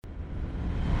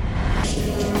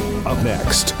Up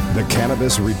next, the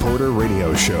Cannabis Reporter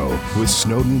Radio Show with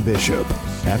Snowden Bishop.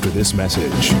 After this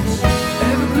message.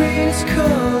 Evergreen's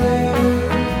calling.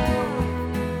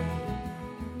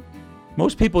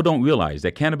 Most people don't realize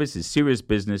that cannabis is serious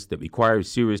business that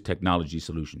requires serious technology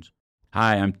solutions.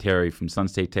 Hi, I'm Terry from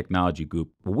Sunstate Technology Group,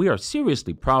 where we are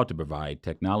seriously proud to provide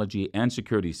technology and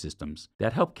security systems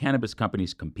that help cannabis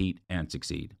companies compete and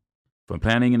succeed. From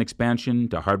planning and expansion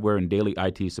to hardware and daily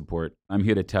IT support, I'm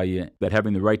here to tell you that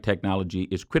having the right technology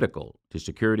is critical to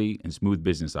security and smooth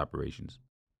business operations.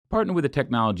 Partner with a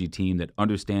technology team that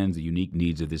understands the unique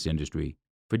needs of this industry.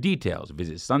 For details,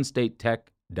 visit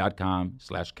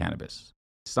sunstatetech.com/cannabis.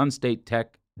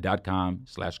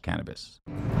 sunstatetech.com/cannabis.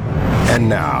 And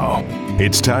now,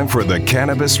 it's time for the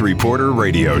Cannabis Reporter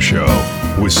Radio Show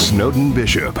with Snowden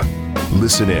Bishop.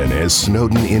 Listen in as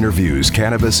Snowden interviews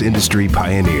cannabis industry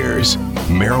pioneers,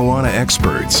 marijuana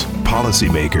experts,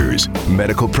 policymakers,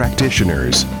 medical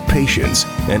practitioners, patients,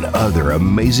 and other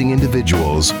amazing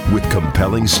individuals with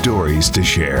compelling stories to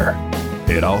share.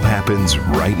 It all happens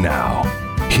right now.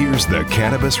 Here's the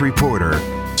Cannabis Reporter,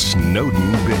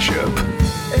 Snowden Bishop.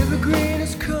 Evergreen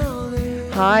is calling.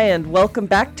 Hi, and welcome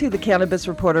back to the Cannabis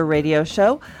Reporter Radio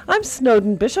Show. I'm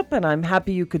Snowden Bishop, and I'm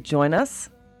happy you could join us.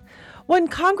 When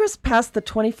Congress passed the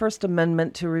 21st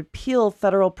Amendment to repeal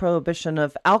federal prohibition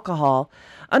of alcohol,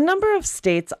 a number of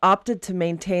states opted to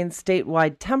maintain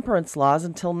statewide temperance laws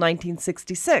until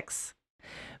 1966.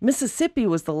 Mississippi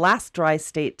was the last dry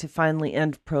state to finally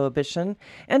end prohibition,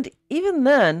 and even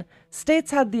then,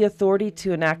 states had the authority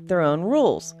to enact their own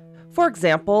rules. For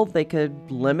example, they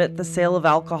could limit the sale of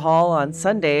alcohol on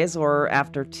Sundays or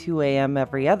after 2 a.m.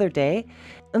 every other day,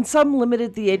 and some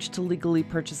limited the age to legally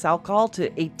purchase alcohol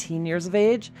to 18 years of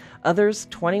age, others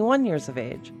 21 years of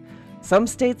age. Some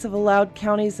states have allowed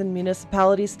counties and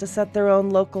municipalities to set their own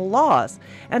local laws,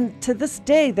 and to this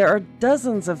day there are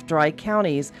dozens of dry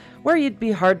counties where you'd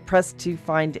be hard-pressed to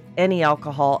find any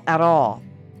alcohol at all.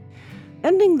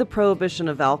 Ending the prohibition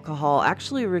of alcohol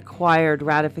actually required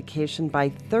ratification by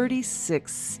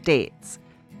 36 states,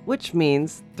 which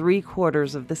means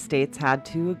 3/4 of the states had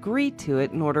to agree to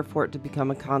it in order for it to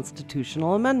become a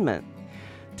constitutional amendment.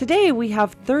 Today, we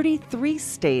have 33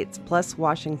 states, plus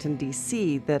Washington,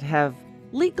 D.C., that have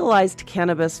legalized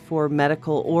cannabis for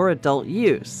medical or adult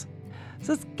use.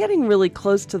 So it's getting really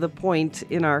close to the point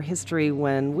in our history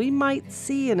when we might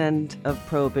see an end of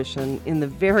prohibition in the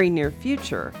very near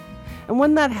future. And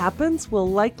when that happens, we'll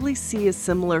likely see a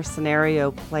similar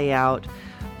scenario play out,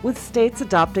 with states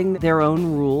adopting their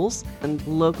own rules and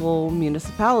local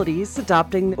municipalities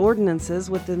adopting ordinances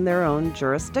within their own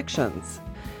jurisdictions.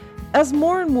 As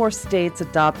more and more states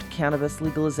adopt cannabis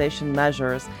legalization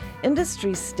measures,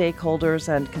 industry stakeholders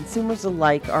and consumers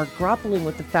alike are grappling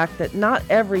with the fact that not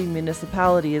every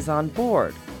municipality is on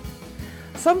board.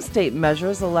 Some state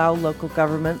measures allow local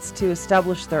governments to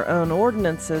establish their own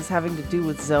ordinances having to do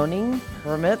with zoning,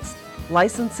 permits,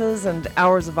 licenses, and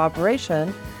hours of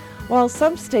operation, while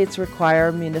some states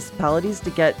require municipalities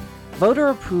to get voter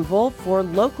approval for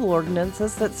local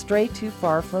ordinances that stray too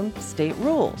far from state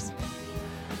rules.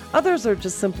 Others are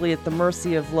just simply at the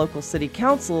mercy of local city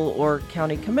council or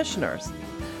county commissioners.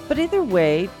 But either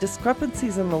way,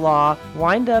 discrepancies in the law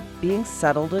wind up being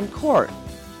settled in court.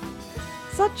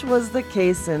 Such was the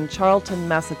case in Charlton,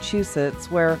 Massachusetts,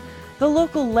 where the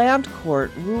local land court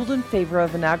ruled in favor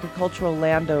of an agricultural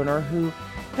landowner who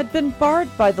had been barred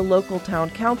by the local town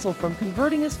council from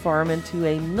converting his farm into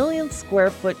a 1 million square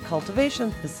foot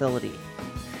cultivation facility.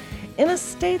 In a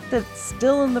state that's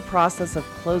still in the process of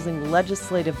closing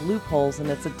legislative loopholes in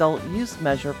its adult use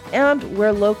measure, and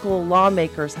where local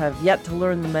lawmakers have yet to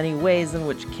learn the many ways in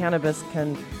which cannabis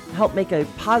can help make a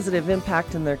positive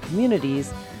impact in their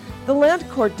communities, the land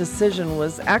court decision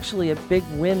was actually a big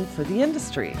win for the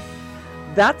industry.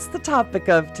 That's the topic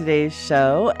of today's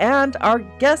show, and our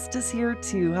guest is here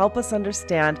to help us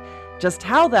understand just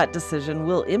how that decision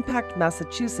will impact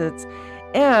Massachusetts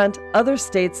and other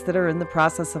states that are in the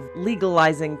process of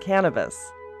legalizing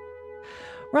cannabis.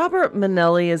 Robert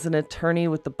Manelli is an attorney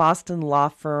with the Boston law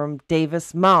firm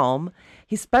Davis Malm.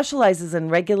 He specializes in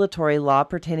regulatory law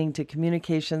pertaining to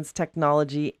communications,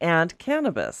 technology, and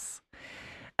cannabis.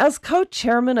 As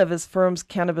co-chairman of his firm's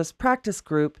cannabis practice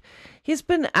group, he's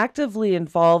been actively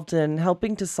involved in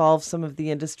helping to solve some of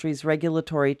the industry's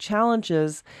regulatory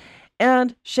challenges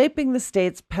and shaping the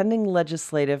state's pending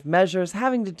legislative measures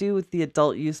having to do with the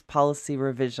adult use policy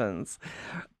revisions.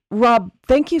 Rob,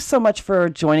 thank you so much for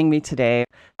joining me today.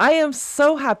 I am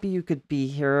so happy you could be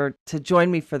here to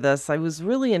join me for this. I was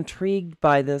really intrigued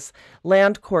by this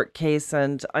land court case,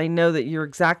 and I know that you're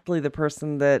exactly the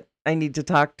person that I need to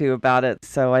talk to about it,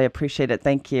 so I appreciate it.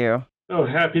 Thank you. Oh,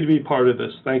 happy to be part of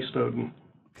this. Thanks, Snowden.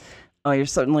 Oh, you're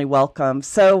certainly welcome.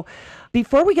 So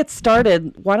before we get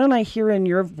started, why don't I hear in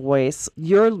your voice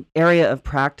your area of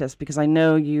practice? Because I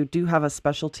know you do have a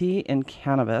specialty in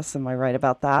cannabis. Am I right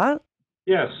about that?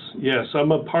 Yes.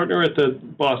 I'm a partner at the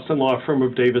Boston law firm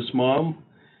of Davis Mom,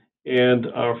 and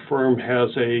our firm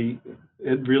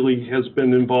it really has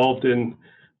been involved in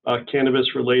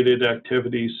cannabis-related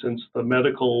activities since the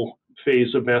medical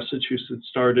phase of Massachusetts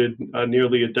started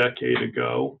nearly a decade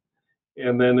ago.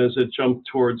 And then as it jumped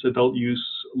towards adult use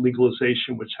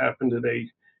legalization, which happened in a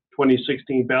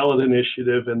 2016 ballot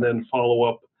initiative, and then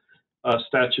follow-up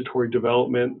statutory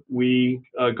development, we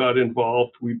got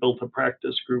involved. We built a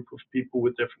practice group of people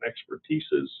with different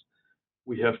expertises.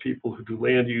 We have people who do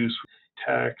land use,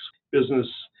 tax, business,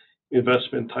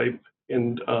 investment type,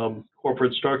 and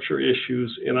corporate structure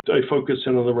issues. And I focus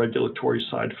in on the regulatory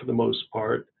side for the most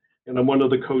part. And I'm one of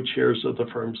the co-chairs of the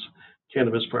firm's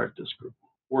cannabis practice group,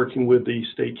 working with the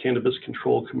State Cannabis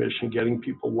Control Commission, getting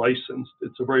people licensed.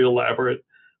 It's a very elaborate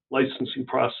licensing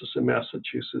process in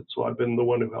Massachusetts, so I've been the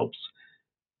one who helps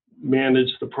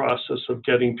manage the process of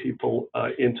getting people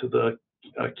into the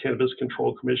Cannabis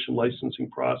Control Commission licensing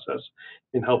process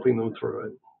and helping them through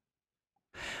it.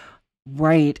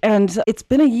 Right. And it's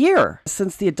been a year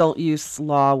since the adult use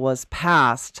law was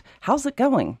passed. How's it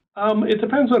going? It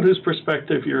depends on whose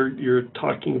perspective you're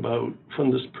talking about.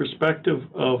 From this perspective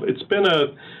of, it's been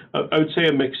I would say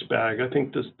a mixed bag. I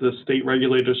think the state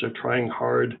regulators are trying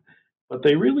hard, but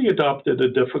they really adopted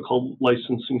a difficult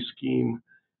licensing scheme.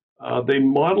 They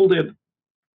modeled it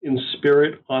in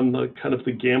spirit on the kind of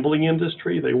the gambling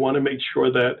industry. They want to make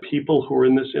sure that people who are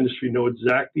in this industry know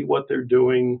exactly what they're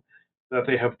doing, that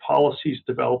they have policies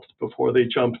developed before they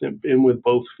jump in with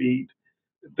both feet,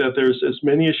 that there's as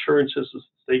many assurances as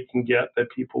they can get that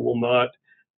people will not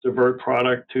divert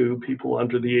product to people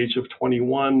under the age of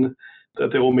 21,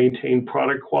 that they will maintain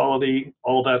product quality,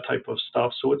 all that type of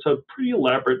stuff. So it's a pretty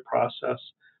elaborate process.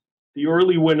 The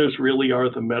early winners really are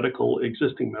the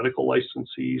existing medical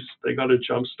licensees. They got a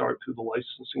jump start through the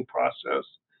licensing process.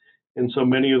 And so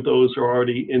many of those are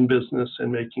already in business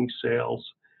and making sales.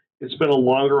 It's been a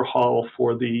longer haul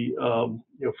for the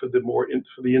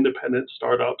independent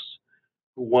startups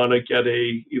who want to get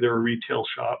either a retail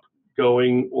shop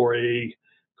going or a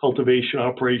cultivation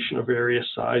operation of various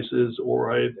sizes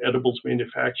or an edibles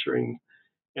manufacturing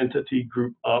entity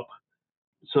group up.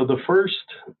 So the first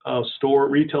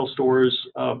retail stores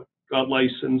got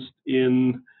licensed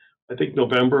in, I think,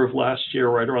 November of last year,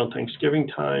 right around Thanksgiving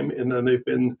time, and then they've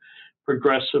been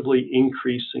progressively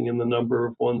increasing in the number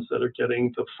of ones that are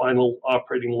getting the final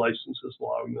operating licenses,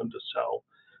 allowing them to sell.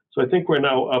 So I think we're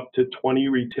now up to 20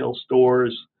 retail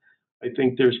stores. I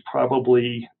think there's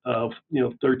probably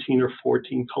 13 or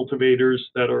 14 cultivators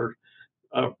that are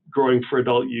growing for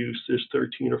adult use. There's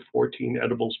 13 or 14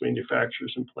 edibles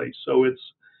manufacturers in place. So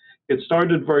it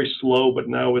started very slow, but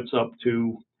now it's up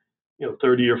to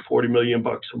 30 or 40 million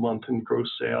bucks a month in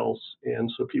gross sales,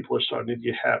 and so people are starting to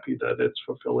get happy that it's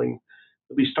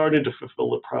starting to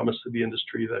fulfill the promise of the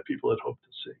industry that people had hoped to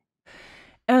see.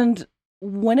 And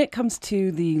when it comes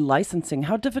to the licensing,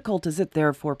 how difficult is it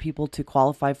there for people to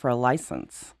qualify for a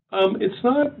license? It's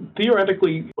not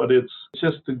theoretically, but it's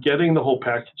just getting the whole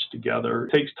package together.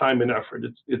 It takes time and effort.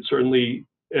 It's certainly,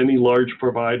 any large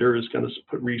provider is going to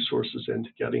put resources into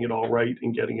getting it all right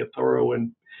and getting it thorough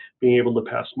and being able to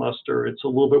pass muster. It's a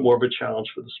little bit more of a challenge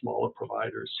for the smaller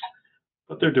providers,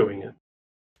 but they're doing it.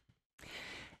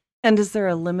 And is there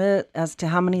a limit as to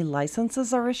how many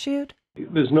licenses are issued?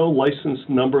 There's no license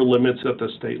number limits at the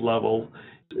state level.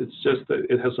 It's just that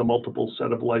it has a multiple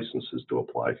set of licenses to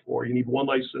apply for. You need one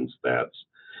license that's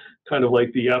kind of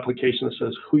like the application that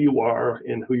says who you are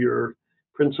and who your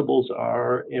principals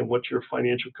are and what your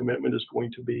financial commitment is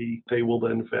going to be. They will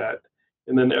then vet.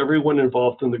 And then everyone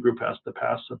involved in the group has to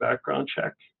pass a background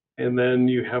check. And then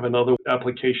you have another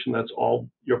application that's all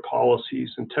your policies.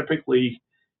 And typically,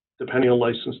 depending on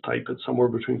license type, it's somewhere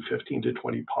between 15 to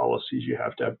 20 policies you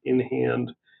have to have in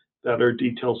hand that are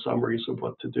detailed summaries of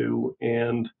what to do.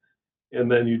 And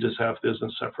then you just have there's a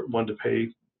separate one to pay,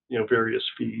 various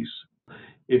fees.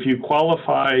 If you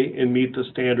qualify and meet the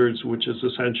standards, which is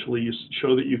essentially you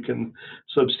show that you can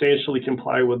substantially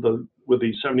comply with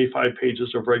the 75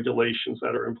 pages of regulations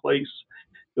that are in place,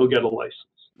 you'll get a license.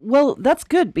 Well, that's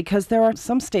good because there are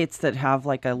some states that have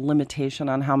like a limitation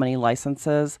on how many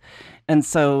licenses. And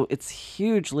so it's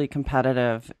hugely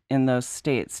competitive in those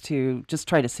states to just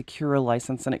try to secure a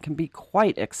license. And it can be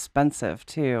quite expensive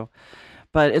too.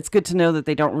 but it's good to know that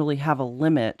they don't really have a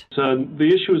limit. So the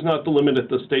issue is not the limit at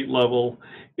the state level.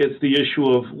 It's the issue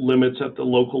of limits at the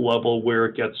local level where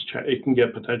it can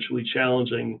get potentially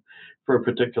challenging for a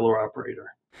particular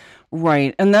operator.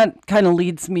 Right. And that kind of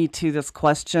leads me to this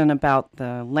question about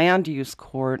the land use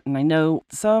court. And I know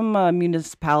some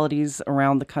municipalities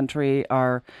around the country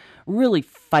are really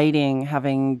fighting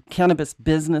having cannabis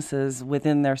businesses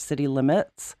within their city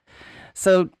limits.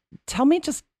 So tell me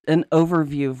just an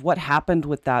overview of what happened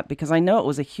with that, because I know it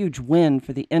was a huge win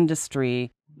for the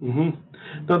industry. Mm-hmm.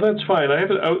 No, that's fine.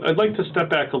 I'd like to step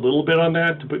back a little bit on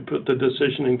that to put the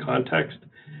decision in context,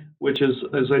 which is,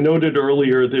 as I noted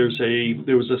earlier, there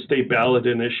was a state ballot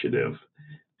initiative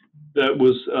that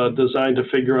was designed to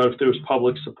figure out if there was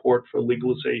public support for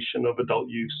legalization of adult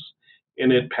use,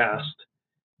 and it passed.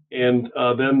 And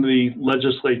then the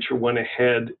legislature went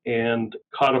ahead and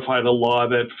codified a law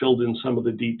that filled in some of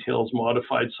the details,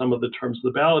 modified some of the terms of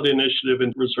the ballot initiative,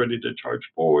 and was ready to charge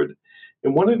forward.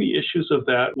 And one of the issues of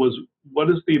that was, what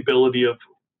is the ability of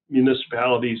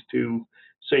municipalities to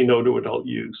say no to adult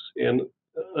use? And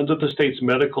under the state's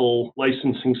medical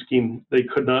licensing scheme, they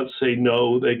could not say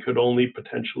no. They could only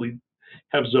potentially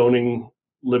have zoning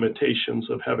limitations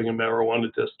of having a marijuana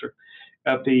district.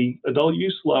 At the adult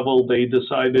use level, they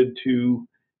decided to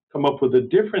come up with a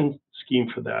different scheme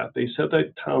for that. They said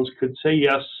that towns could say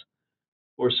yes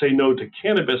or say no to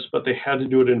cannabis, but they had to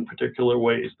do it in particular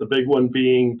ways. The big one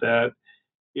being that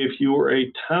if you were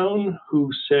a town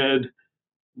who said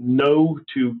no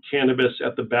to cannabis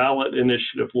at the ballot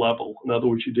initiative level, in other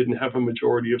words, you didn't have a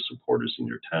majority of supporters in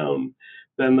your town,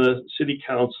 then the city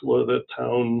council or the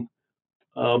town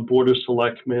board of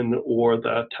selectmen or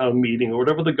the town meeting or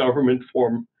whatever the government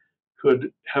form could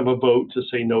have a vote to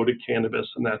say no to cannabis,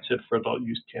 and that's it for adult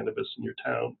use cannabis in your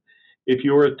town. If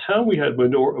you were a town we had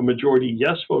a majority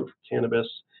yes vote for cannabis,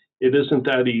 it isn't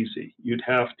that easy. You'd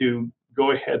have to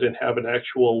go ahead and have an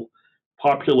actual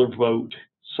popular vote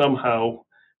somehow,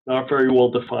 not very well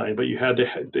defined, but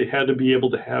they had to be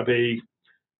able to have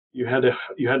you had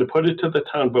to put it to the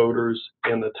town voters,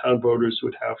 and the town voters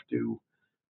would have to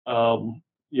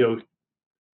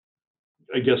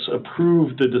I guess,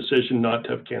 approve the decision not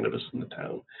to have cannabis in the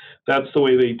town. That's the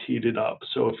way they teed it up.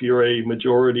 So if you're a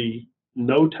majority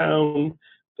no town,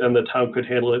 then the town could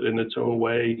handle it in its own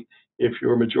way. If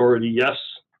you're a majority yes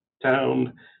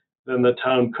town, then the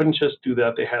town couldn't just do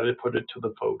that. They had to put it to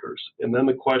the voters. And then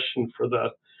the question for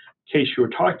the case you were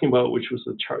talking about, which was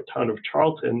the town of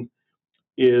Charlton,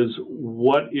 is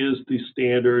what is the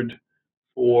standard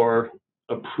for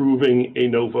approving a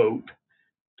no vote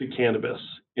to cannabis?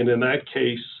 And in that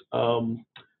case,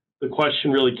 the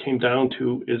question really came down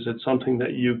to, is it something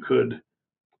that you could,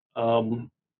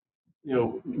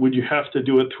 would you have to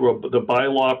do it through the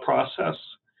bylaw process,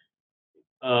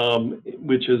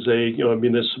 which is a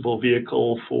municipal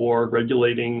vehicle for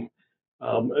regulating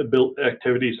built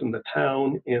activities in the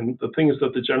town? And the thing is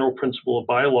that the general principle of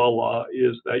bylaw law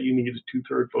is that you need a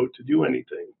 2/3 vote to do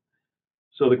anything.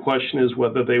 So the question is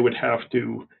whether they would have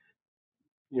to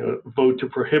vote to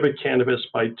prohibit cannabis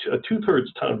by a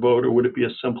 2/3 town vote, or would it be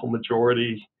a simple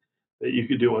majority that you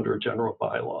could do under a general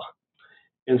bylaw?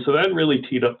 And so that really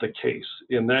teed up the case.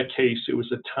 In that case, it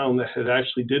was a town that had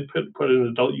actually did put an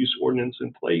adult use ordinance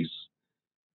in place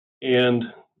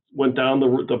and went down the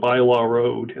bylaw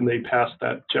road, and they passed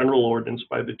that general ordinance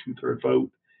by the 2/3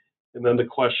 vote. And then the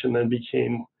question then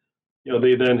became,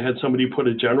 they then had somebody put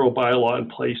a general bylaw in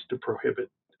place to prohibit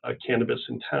cannabis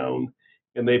in town,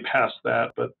 and they passed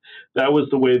that. But that was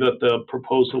the way that the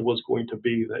proposal was going to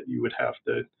be, that you would have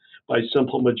to, by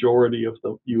simple majority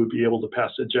you would be able to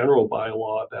pass a general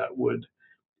bylaw that would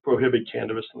prohibit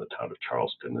cannabis in the town of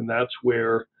Charleston. And that's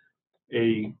where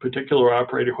a particular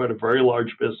operator who had a very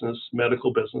large business,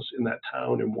 medical business in that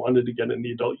town, and wanted to get in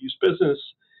the adult use business,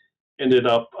 ended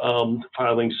up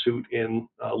filing suit in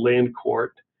land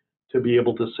court to be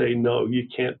able to say, no, you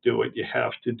can't do it. You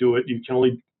have to do it. You can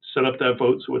only set up that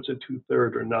vote so it's a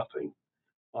 2/3 or nothing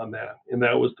on that. And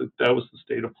that was the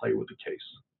state of play with the case.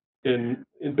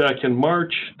 Back in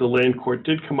March, the land court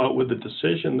did come out with a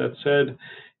decision that said,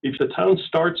 if the town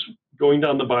starts going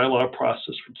down the bylaw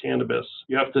process for cannabis,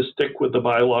 you have to stick with the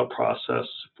bylaw process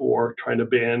for trying to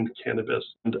ban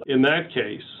cannabis. And in that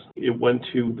case, it went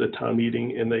to the town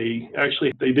meeting, and they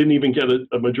didn't even get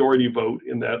a majority vote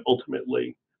in that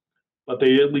ultimately, but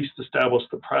they at least established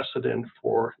the precedent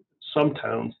for some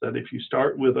towns that if you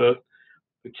start with a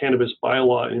cannabis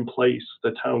bylaw in place,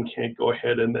 the town can't go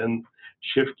ahead and then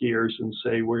shift gears and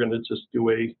say, we're going to just do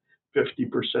a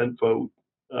 50% vote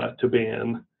to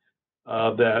ban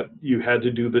that you had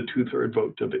to do the two-third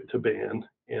vote to ban,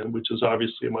 and which is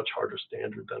obviously a much harder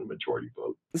standard than a majority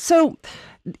vote. So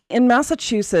in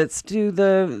Massachusetts, do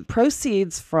the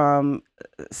proceeds from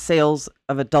sales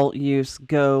of adult use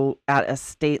go at a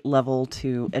state level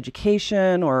to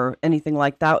education or anything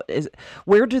like that?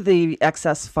 Where do the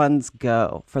excess funds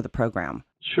go for the program?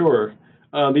 Sure.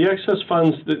 The excess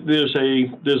funds,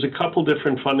 there's a couple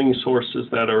different funding sources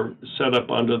that are set up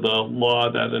under the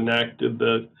law that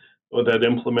that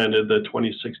implemented the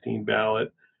 2016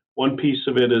 ballot. One piece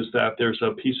of it is that there's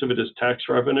a piece of it is tax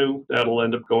revenue that'll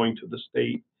end up going to the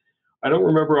state. I don't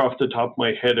remember off the top of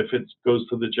my head if it goes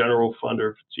to the general fund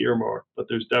or if it's earmarked, but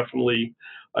there's definitely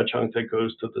a chunk that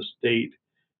goes to the state.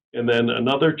 And then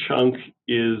another chunk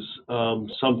is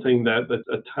something that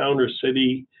a town or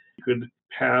city could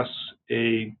pass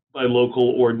by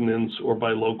local ordinance or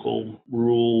by local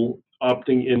rule,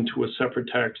 opting into a separate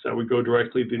tax that would go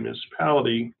directly to the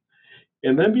municipality.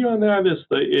 And then beyond that is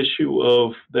the issue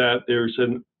of that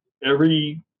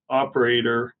every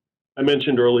operator, I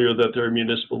mentioned earlier that there are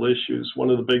municipal issues. One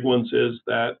of the big ones is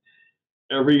that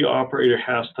every operator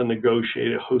has to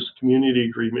negotiate a host community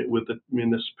agreement with the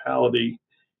municipality.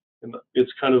 And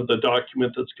it's kind of the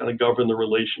document that's going to govern the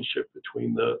relationship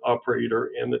between the operator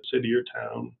and the city or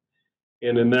town.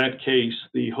 And in that case,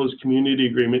 the host community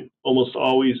agreement almost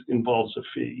always involves a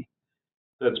fee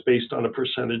that's based on a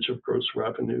percentage of gross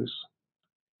revenues.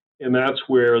 And that's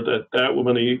where that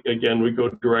money, again, would go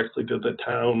directly to the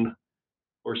town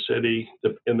or city,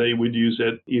 and they would use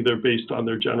it either based on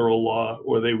their general law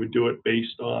or they would do it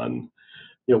based on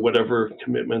whatever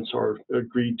commitments are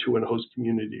agreed to in a host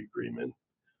community agreement.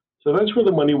 So that's where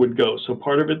the money would go. So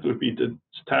part of it would be the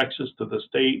taxes to the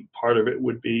state, part of it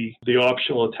would be the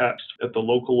optional tax at the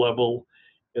local level,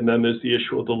 and then there's the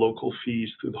issue of the local fees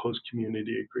through the host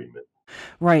community agreement.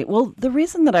 Right. Well, the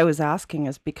reason that I was asking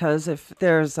is because if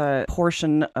there's a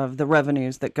portion of the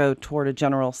revenues that go toward a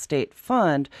general state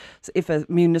fund, if a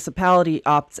municipality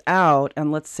opts out,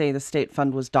 and let's say the state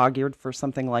fund was dog-eared for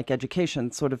something like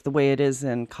education, sort of the way it is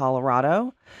in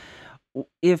Colorado,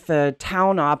 if a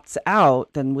town opts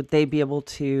out, then would they be able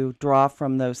to draw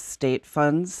from those state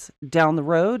funds down the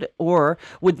road? Or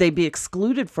would they be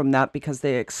excluded from that because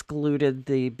they excluded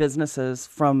the businesses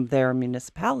from their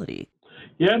municipality?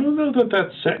 Yeah, I don't know that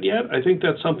that's set yet. I think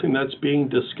that's something that's being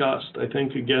discussed. I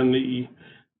think, again,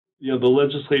 the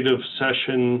legislative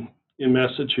session in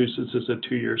Massachusetts is a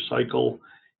 2-year cycle.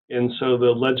 And so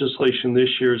the legislation this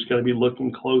year is going to be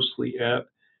looking closely at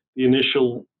the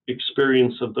initial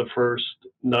experience of the first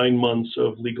 9 months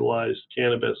of legalized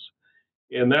cannabis.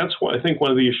 And that's why I think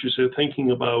one of the issues they're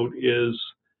thinking about is,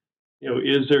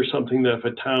 is there something that if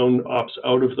a town opts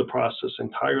out of the process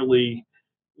entirely,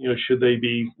 should they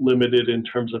be limited in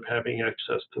terms of having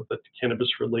access to the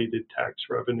cannabis-related tax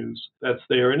revenues that's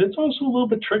there? And it's also a little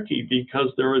bit tricky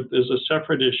because there's a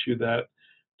separate issue that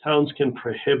towns can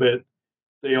prohibit.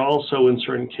 They also, in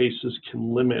certain cases,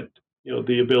 can limit,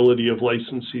 the ability of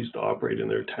licensees to operate in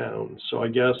their town. So I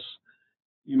guess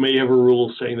you may have a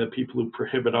rule saying that people who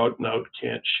prohibit out and out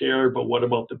can't share, but what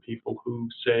about the people who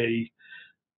say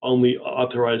only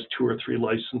authorize 2 or 3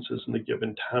 licenses in a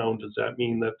given town? Does that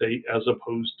mean that they, as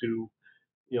opposed to,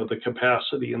 the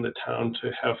capacity in the town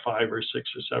to have 5 or 6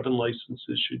 or 7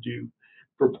 licenses, should you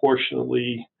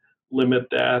proportionally limit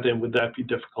that? And would that be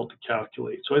difficult to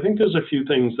calculate? So I think there's a few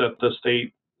things that the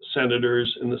state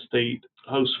senators and the state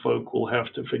House folk will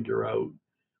have to figure out.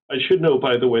 I should note,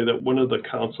 by the way, that one of the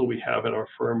counsel we have at our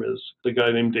firm is the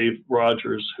guy named Dave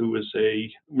Rogers, who is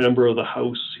a member of the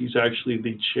House. He's actually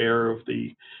the chair of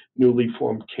the newly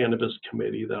formed Cannabis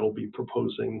Committee that will be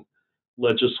proposing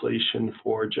legislation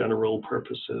for general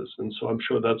purposes. And so I'm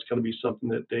sure that's going to be something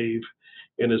that Dave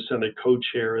and his Senate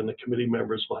co-chair and the committee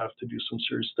members will have to do some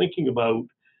serious thinking about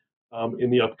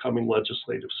in the upcoming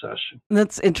legislative session.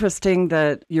 That's interesting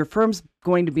that your firm's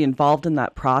going to be involved in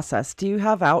that process. Do you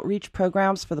have outreach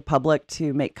programs for the public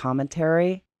to make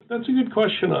commentary? That's a good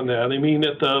question on that. I mean,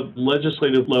 at the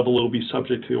legislative level, it will be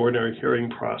subject to the ordinary hearing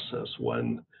process.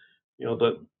 When,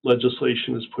 the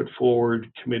legislation is put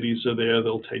forward, committees are there,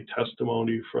 they'll take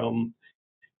testimony from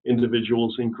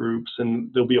individuals and groups, and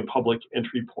there'll be a public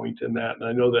entry point in that. And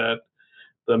I know that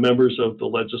the members of the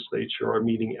legislature are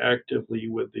meeting actively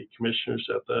with the commissioners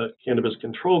at the Cannabis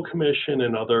Control Commission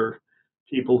and other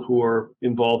people who are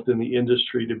involved in the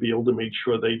industry to be able to make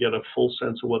sure they get a full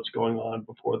sense of what's going on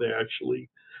before they actually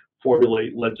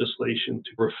formulate legislation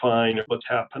to refine what's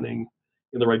happening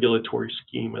in the regulatory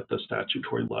scheme at the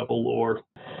statutory level, or,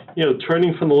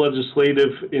 turning from the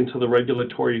legislative into the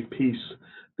regulatory piece.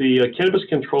 The Cannabis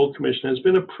Control Commission has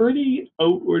been a pretty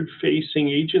outward-facing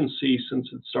agency since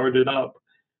it started up.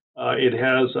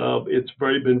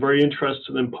 Been very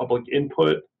interested in public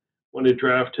input. When it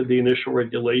drafted the initial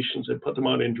regulations, it put them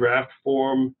out in draft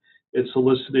form. It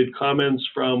solicited comments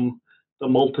from the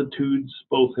multitudes,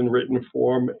 both in written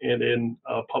form and in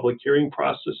public hearing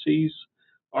processes.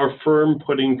 Our firm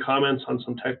put in comments on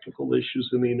some technical issues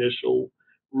in the initial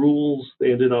rules.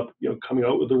 They ended up, coming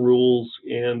out with the rules,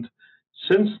 and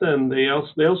since then they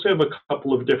also have a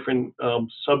couple of different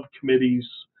subcommittees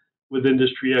with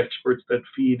industry experts that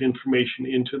feed information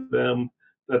into them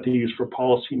that they use for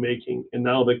policy making. And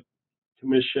now the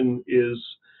commission is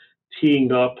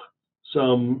teeing up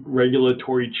some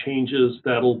regulatory changes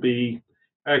that'll be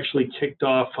actually kicked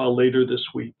off later this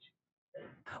week.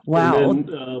 Wow. And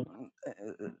then,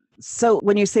 so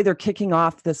when you say they're kicking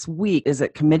off this week, is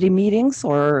it committee meetings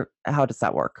or how does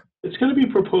that work? it's going to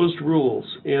be proposed rules,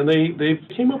 and they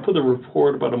came up with a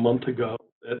report about a month ago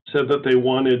that said that they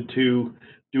wanted to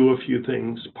do a few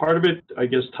things. Part of it, I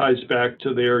guess, ties back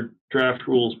to their draft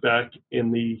rules back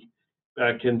in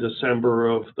December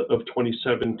of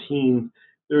 2017.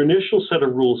 Their initial set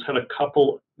of rules had a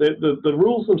couple. The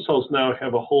rules themselves now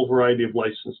have a whole variety of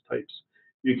license types.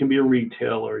 You can be a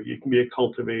retailer, you can be a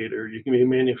cultivator, you can be a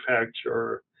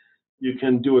manufacturer, you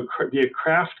can be a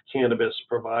craft cannabis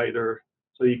provider,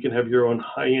 so you can have your own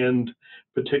high-end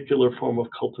particular form of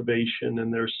cultivation,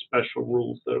 and there's special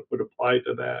rules that would apply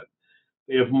to that.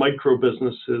 They have micro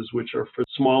businesses, which are for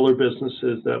smaller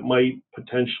businesses that might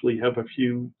potentially have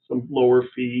some lower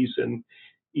fees and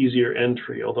easier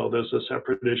entry, although there's a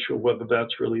separate issue of whether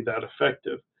that's really that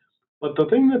effective. But the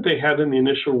thing that they had in the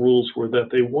initial rules were that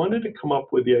they wanted to come up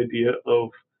with the idea of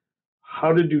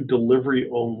how to do delivery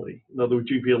only. In other words,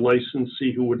 you'd be a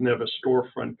licensee who wouldn't have a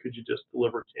storefront. Could you just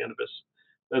deliver cannabis?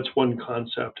 That's one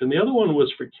concept. And the other one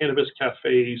was for cannabis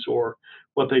cafes, or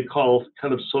what they call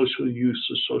kind of social use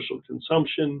or social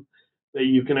consumption, that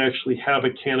you can actually have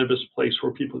a cannabis place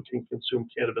where people can consume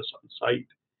cannabis on site.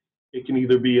 It can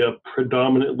either be a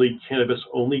predominantly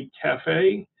cannabis-only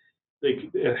cafe.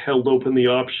 They held open the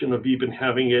option of even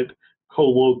having it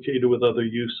co-located with other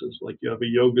uses, like you have a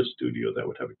yoga studio that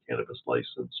would have a cannabis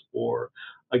license, or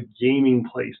a gaming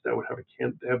place that would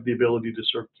have the ability to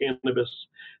serve cannabis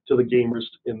to the gamers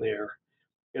in there.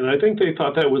 And I think they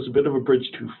thought that was a bit of a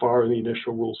bridge too far in the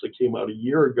initial rules that came out a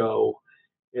year ago,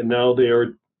 and now they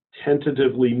are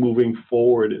tentatively moving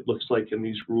forward, it looks like, in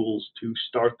these rules to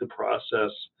start the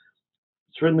process,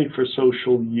 certainly for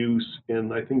social use,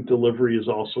 and I think delivery is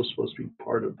also supposed to be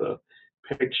part of the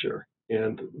picture.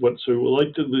 And so we'd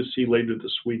like to see later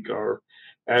this week are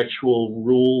actual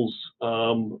rules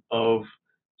of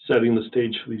setting the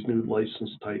stage for these new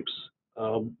license types.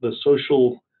 The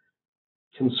social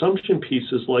consumption piece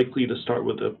is likely to start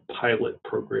with a pilot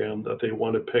program that they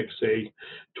want to pick, say,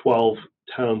 12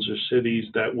 towns or cities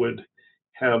that would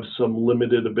have some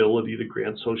limited ability to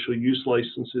grant social use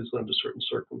licenses under certain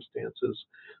circumstances.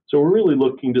 So we're really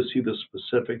looking to see the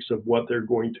specifics of what they're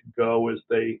going to go as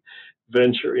they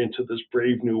venture into this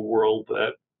brave new world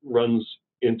that runs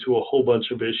into a whole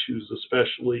bunch of issues,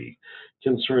 especially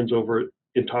concerns over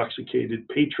intoxicated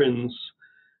patrons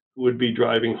who would be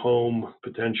driving home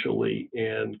potentially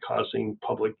and causing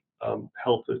public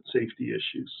health and safety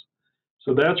issues.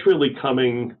 So that's really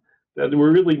coming. That we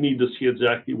really need to see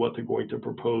exactly what they're going to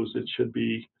propose. It should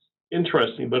be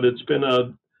interesting, but it's been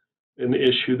an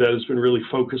issue that has been really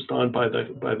focused on by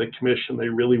the commission. They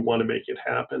really want to make it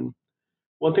happen.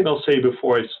 One thing I'll say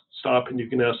before I stop, and you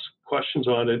can ask questions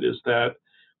on it, is that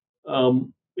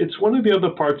it's one of the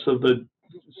other parts of the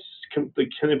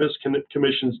Cannabis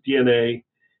Commission's DNA,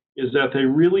 is that they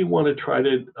really want to try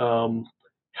to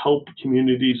help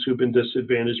communities who've been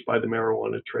disadvantaged by the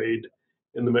marijuana trade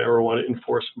and the marijuana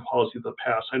enforcement policy of the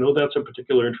past. I know that's a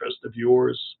particular interest of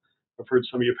yours. I've heard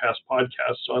some of your past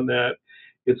podcasts on that.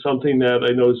 It's something that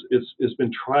I know has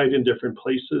been tried in different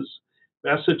places.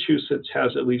 Massachusetts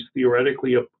has, at least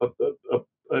theoretically, a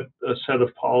set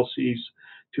of policies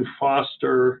to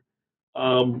foster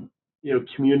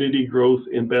community growth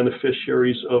and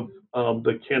beneficiaries of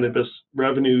the cannabis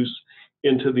revenues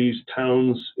into these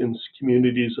towns and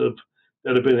communities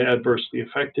that have been adversely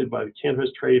affected by the cannabis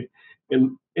trade.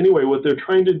 And anyway, what they're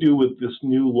trying to do with this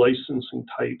new licensing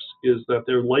types is that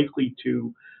they're likely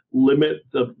to limit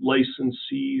the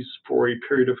licensees for a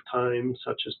period of time,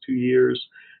 such as 2 years,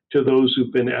 to those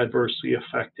who've been adversely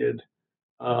affected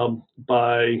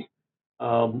by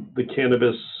the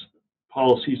cannabis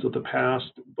policies of the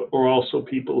past, or also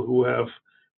people who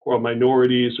are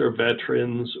minorities or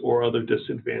veterans or other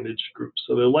disadvantaged groups.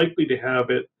 So they're likely to have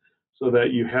it so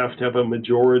that you have to have a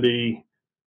majority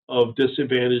of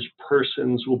disadvantaged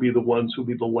persons will be the ones who will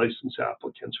be the license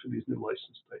applicants for these new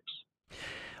license types.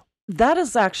 That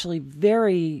is actually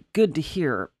very good to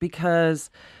hear because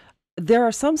there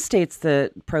are some states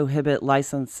that prohibit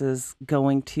licenses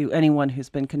going to anyone who's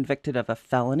been convicted of a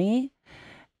felony,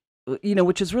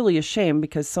 which is really a shame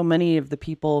because so many of the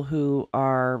people who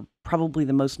are probably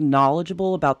the most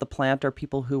knowledgeable about the plant are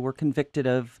people who were convicted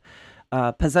of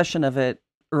possession of it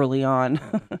early on.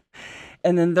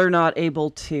 And then they're not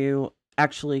able to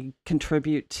actually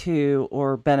contribute to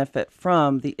or benefit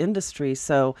from the industry.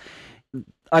 So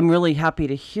I'm really happy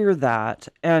to hear that.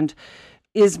 And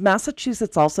is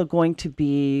Massachusetts also going to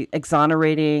be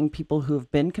exonerating people who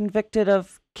have been convicted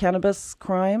of cannabis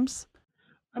crimes?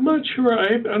 I'm not sure.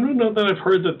 I don't know that I've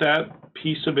heard that that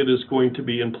piece of it is going to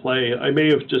be in play. I may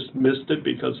have just missed it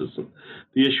because it's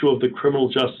the issue of the criminal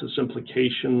justice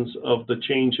implications of the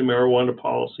change in marijuana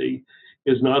policy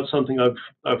is not something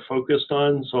I've focused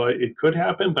on. So it could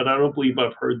happen, but I don't believe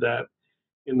I've heard that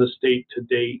in the state to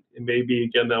date. And maybe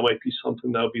again, that might be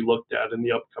something that'll be looked at in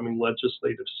the upcoming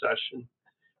legislative session.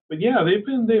 But yeah,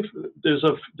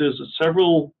 there's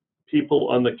several people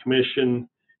on the commission,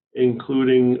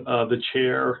 including the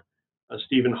chair,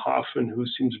 Stephen Hoffman, who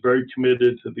seems very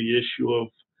committed to the issue of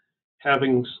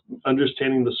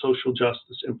understanding the social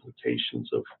justice implications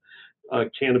of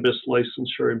cannabis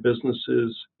licensure in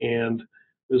businesses. And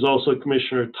there's also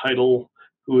Commissioner Title,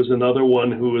 who is another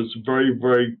one who is very,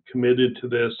 very committed to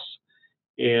this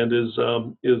and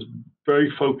is very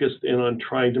focused in on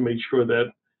trying to make sure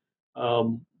that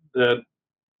that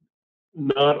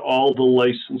not all the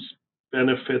license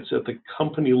benefits at the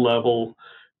company level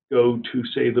go to,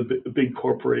 say, the big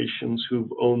corporations who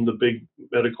own the big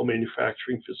medical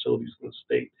manufacturing facilities in the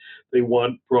state. They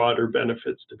want broader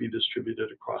benefits to be distributed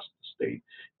across the state,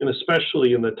 and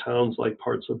especially in the towns like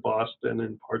parts of Boston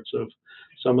and parts of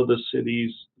some of the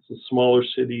cities, the smaller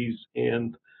cities,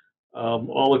 and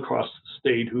all across the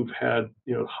state who've had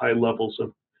high levels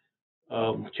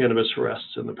of cannabis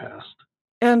arrests in the past.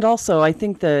 And also, I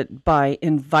think that by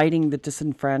inviting the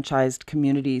disenfranchised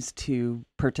communities to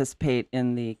participate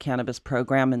in the cannabis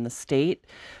program in the state,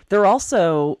 they're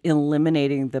also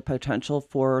eliminating the potential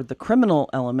for the criminal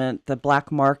element, the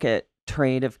black market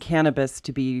trade of cannabis,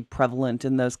 to be prevalent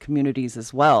in those communities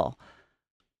as well.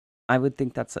 I would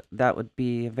think that would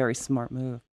be a very smart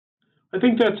move. I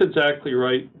think that's exactly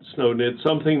right, Snowden. It's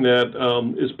something that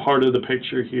is part of the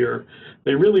picture here.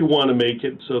 They really want to make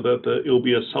it so that it'll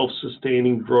be a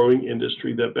self-sustaining, growing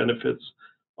industry that benefits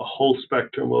a whole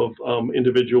spectrum of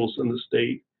individuals in the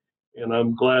state. And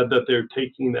I'm glad that they're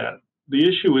taking that. The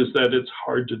issue is that it's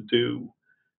hard to do.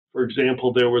 For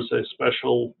example, there was a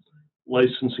special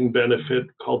licensing benefit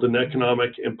called an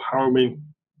economic empowerment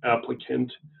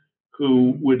applicant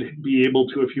who would be able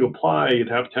to, if you apply, you'd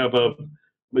have to have a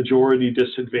majority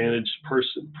disadvantaged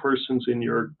persons in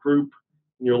your group,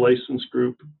 in your license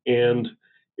group. And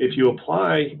if you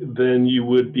apply, then you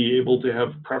would be able to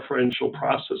have preferential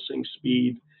processing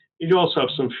speed. You also have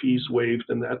some fees waived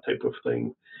and that type of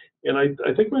thing. And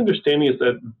I think my understanding is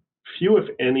that few, if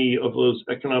any, of those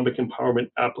economic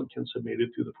empowerment applicants have made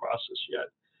it through the process yet.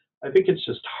 I think it's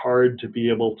just hard to be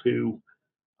able to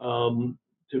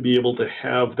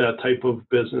have that type of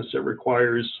business. It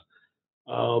requires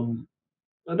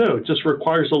I know it just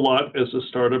requires a lot as a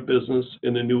startup business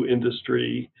in a new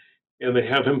industry, and they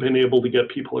haven't been able to get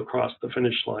people across the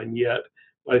finish line yet.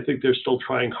 But I think they're still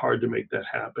trying hard to make that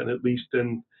happen, at least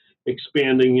in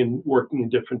expanding and working in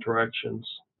different directions.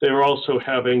 They're also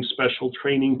having special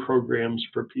training programs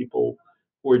for people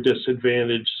who are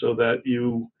disadvantaged so that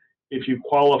if you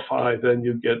qualify, then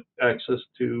you get access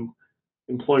to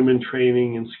employment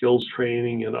training and skills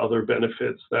training and other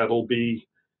benefits that'll be,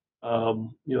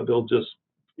 they'll just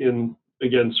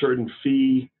again, certain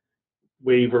fee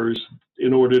waivers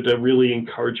in order to really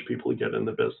encourage people to get in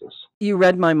the business. You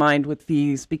read my mind with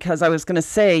these because I was going to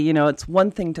say, it's one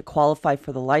thing to qualify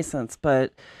for the license,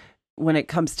 but when it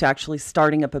comes to actually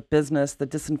starting up a business, the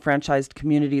disenfranchised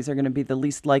communities are going to be the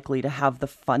least likely to have the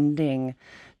funding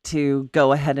to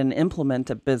go ahead and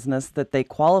implement a business that they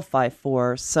qualify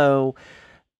for. So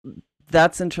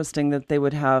that's interesting that they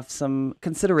would have some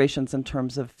considerations in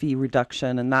terms of fee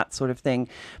reduction and that sort of thing.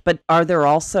 But are there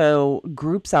also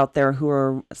groups out there who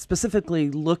are specifically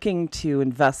looking to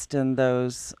invest in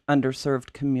those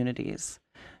underserved communities?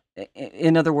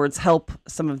 In other words, help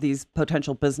some of these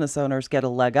potential business owners get a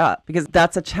leg up? Because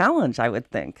that's a challenge, I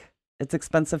would think. It's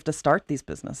expensive to start these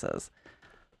businesses.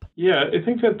 Yeah, I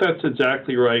think that's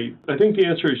exactly right. I think the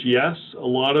answer is yes. A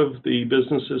lot of the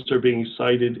businesses are being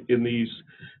cited in these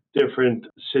different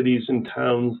cities and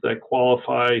towns that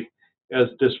qualify as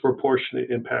disproportionate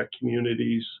impact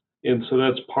communities. And so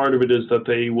that's part of it, is that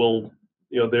they will,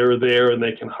 they're there and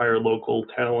they can hire local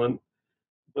talent.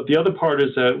 But the other part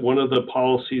is that one of the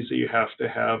policies that you have to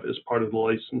have as part of the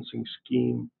licensing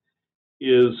scheme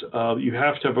is you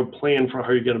have to have a plan for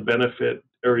how you're going to benefit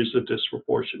areas of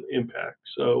disproportionate impact.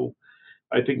 So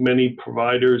I think many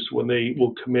providers, when they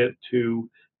will commit to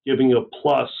giving a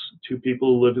plus to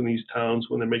people who live in these towns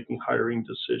when they're making hiring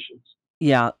decisions.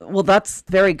 Yeah, well, that's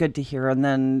very good to hear. And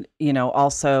then,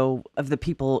 also of the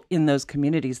people in those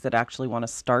communities that actually want to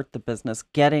start the business,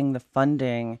 getting the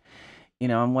funding.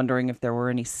 I'm wondering if there were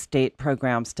any state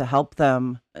programs to help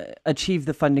them achieve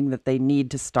the funding that they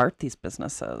need to start these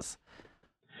businesses.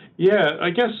 Yeah, I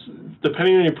guess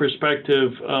depending on your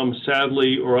perspective,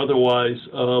 sadly or otherwise,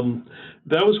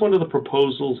 that was one of the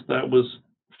proposals that was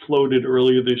floated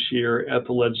earlier this year at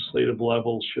the legislative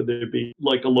level. Should there be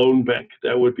like a loan bank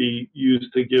that would be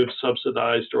used to give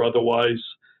subsidized or otherwise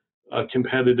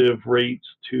competitive rates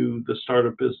to the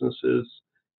startup businesses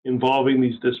involving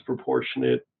these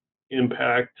disproportionate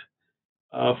impact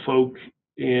folk,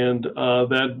 and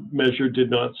that measure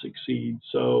did not succeed.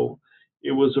 So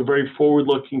it was a very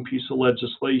forward-looking piece of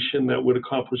legislation that would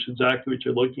accomplish exactly what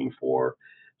you're looking for.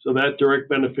 So that direct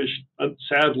benefit,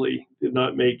 sadly, did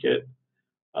not make it.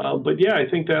 But yeah, I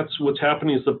think that's what's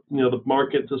happening is the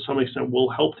market to some extent will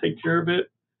help take care of it.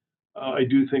 I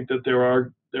do think that there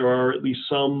are at least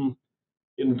some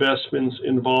investments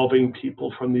involving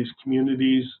people from these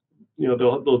communities.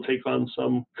 They'll take on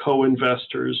some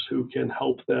co-investors who can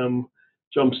help them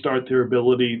jumpstart their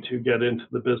ability to get into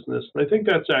the business. And I think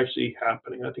that's actually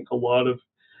happening. I think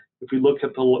if we look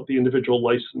at the individual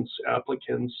license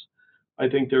applicants, I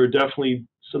think there are definitely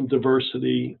some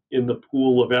diversity in the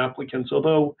pool of applicants,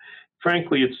 although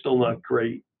frankly, it's still not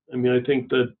great. I mean, I think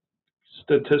the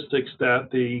statistics that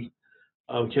the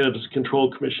Cannabis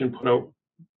Control Commission put out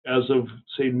as of,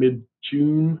 say,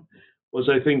 mid-June was,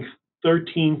 I think,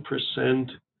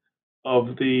 13%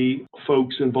 of the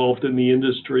folks involved in the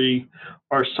industry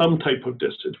are some type of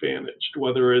disadvantaged,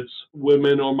 whether it's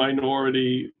women or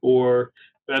minority or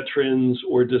veterans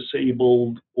or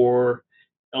disabled or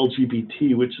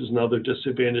LGBT, which is another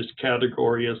disadvantaged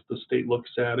category as the state looks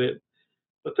at it.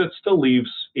 But that still leaves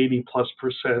 80+%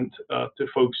 to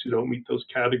folks who don't meet those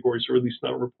categories, or at least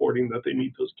not reporting that they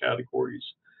meet those categories.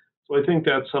 So I think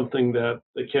that's something that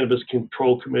the Cannabis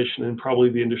Control Commission and probably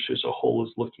the industry as a whole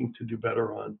is looking to do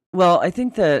better on. Well, I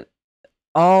think that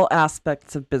all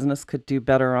aspects of business could do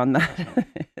better on that.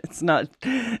 It's not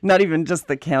even just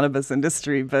the cannabis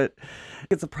industry, but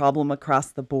it's a problem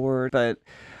across the board. But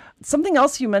something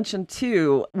else you mentioned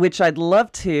too, which I'd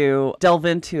love to delve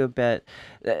into a bit,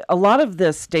 a lot of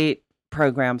the state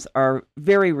programs are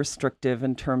very restrictive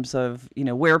in terms of,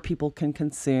 where people can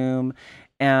consume.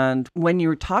 And when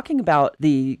you're talking about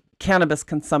the cannabis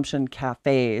consumption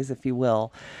cafes, if you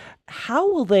will,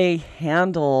 how will they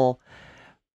handle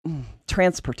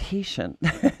transportation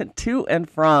to and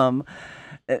from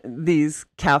these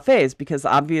cafes? Because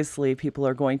obviously people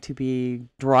are going to be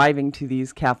driving to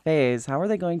these cafes. How are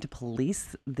they going to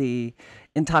police the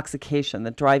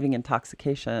driving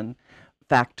intoxication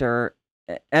factor?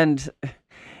 And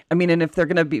and if they're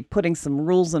going to be putting some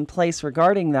rules in place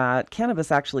regarding that,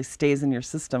 cannabis actually stays in your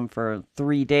system for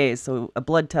 3 days. So a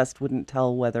blood test wouldn't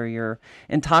tell whether you're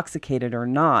intoxicated or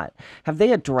not. Have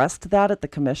they addressed that at the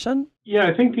commission? Yeah,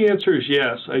 I think the answer is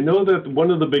yes. I know that one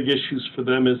of the big issues for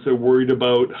them is they're worried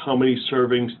about how many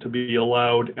servings to be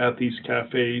allowed at these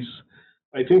cafes.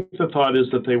 I think the thought is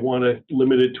that they want to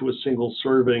limit it to a single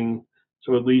serving,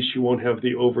 so at least you won't have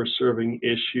the over-serving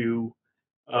issue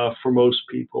for most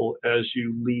people as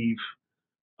you leave.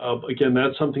 Again,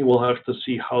 that's something we'll have to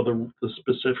see how the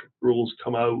specific rules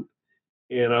come out,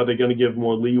 and are they going to give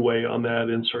more leeway on that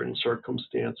in certain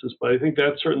circumstances. But I think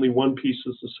that's certainly one piece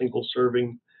is the single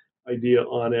serving idea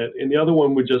on it. And the other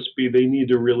one would just be they need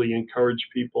to really encourage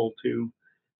people to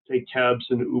take cabs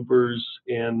and Ubers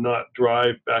and not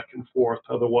drive back and forth.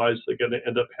 Otherwise, they're going to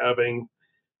end up having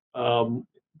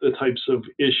the types of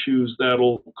issues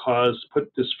that'll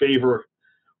put disfavor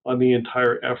on the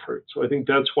entire effort. So I think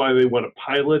that's why they want to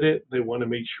pilot it. They want to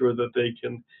make sure that they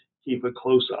can keep a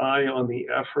close eye on the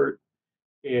effort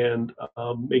and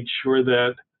make sure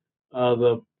that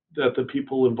the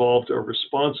people involved are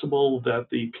responsible, that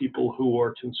the people who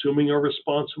are consuming are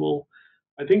responsible.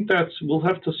 I think we'll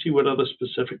have to see what other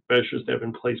specific measures they have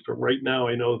in place. But right now,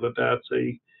 I know that that's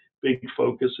a big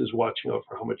focus is watching out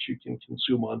for how much you can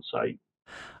consume on site.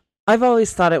 I've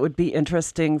always thought it would be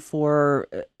interesting for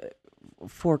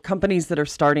companies that are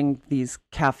starting these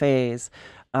cafes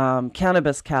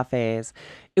cannabis cafes.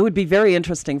 It would be very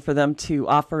interesting for them to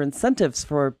offer incentives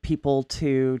for people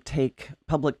to take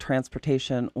public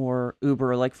transportation or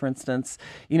Uber. Like, for instance,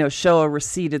 show a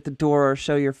receipt at the door or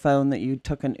show your phone that you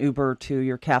took an Uber to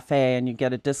your cafe and you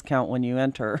get a discount when you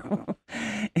enter.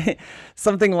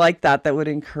 Something like that would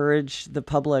encourage the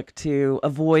public to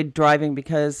avoid driving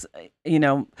because,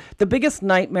 the biggest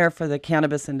nightmare for the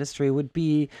cannabis industry would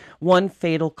be one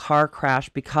fatal car crash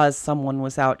because someone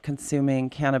was out consuming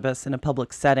cannabis in a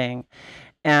public setting.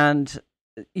 And,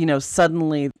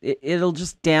 suddenly it'll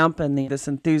just dampen this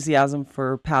enthusiasm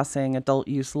for passing adult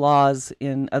use laws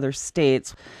in other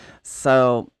states.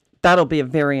 So that'll be a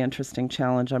very interesting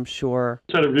challenge, I'm sure.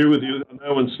 I agree with you on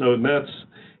that one, Snowden. That's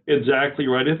exactly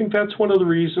right. I think that's one of the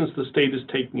reasons the state is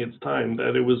taking its time,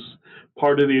 that it was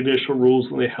part of the initial rules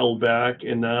and they held back,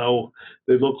 and now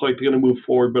they look like they're going to move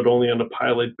forward, but only on a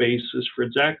pilot basis for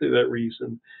exactly that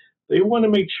reason. They want to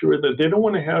make sure that they don't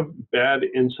want to have bad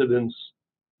incidents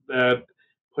that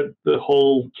put the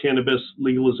whole cannabis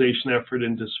legalization effort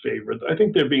in disfavor. I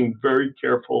think they're being very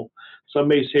careful. Some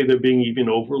may say they're being even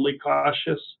overly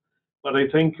cautious, but I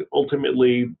think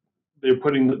ultimately they're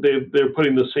putting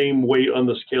the same weight on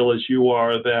the scale as you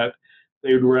are, that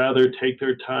they'd rather take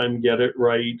their time, get it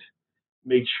right,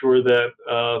 make sure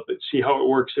that see how it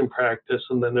works in practice,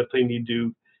 and then if they need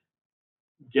to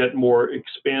get more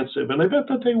expansive, and I bet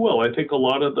that they will. I think a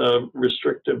lot of the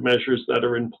restrictive measures that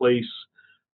are in place,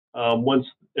 once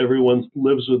everyone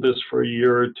lives with this for a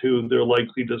year or two, they're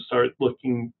likely to start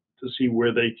looking to see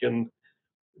where they can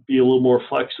be a little more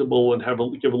flexible and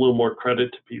give a little more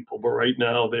credit to people. But right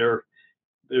now, they're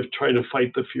trying to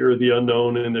fight the fear of the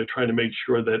unknown, and they're trying to make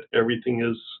sure that everything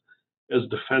is as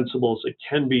defensible as it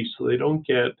can be, so they don't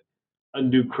get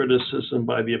undue criticism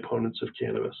by the opponents of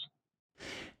cannabis.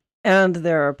 And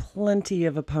there are plenty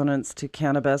of opponents to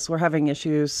cannabis. We're having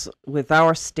issues with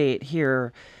our state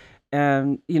here.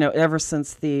 And, ever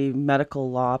since the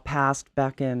medical law passed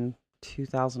back in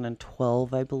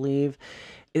 2012, I believe,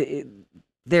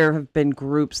 there have been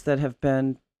groups that have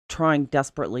been trying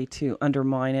desperately to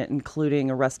undermine it,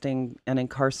 including arresting and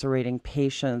incarcerating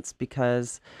patients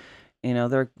because,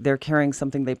 they're carrying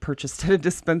something they purchased at a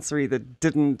dispensary that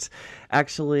didn't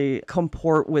actually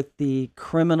comport with the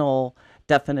criminal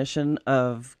definition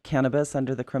of cannabis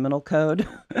under the criminal code.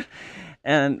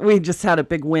 And we just had a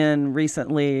big win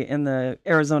recently in the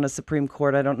Arizona Supreme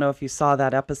Court. I don't know if you saw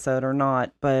that episode or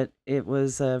not, but it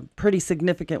was a pretty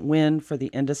significant win for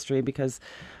the industry because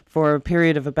for a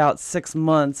period of about 6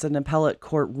 months, an appellate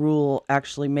court rule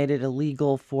actually made it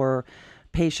illegal for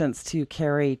patients to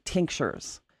carry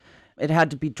tinctures. It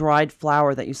had to be dried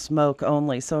flower that you smoke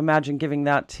only. So imagine giving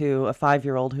that to a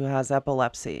 5-year-old who has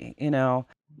epilepsy,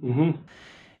 Mm-hmm.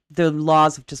 The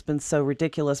laws have just been so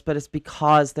ridiculous, but it's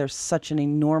because there's such an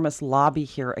enormous lobby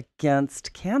here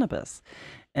against cannabis.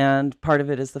 And part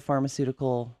of it is the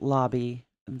pharmaceutical lobby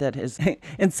that is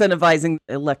incentivizing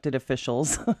elected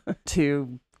officials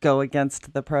to go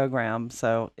against the program.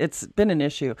 So it's been an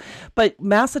issue. But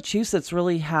Massachusetts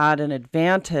really had an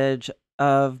advantage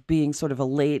of being sort of a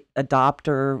late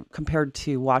adopter compared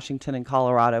to Washington and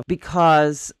Colorado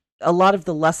because a lot of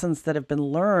the lessons that have been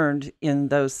learned in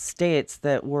those states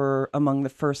that were among the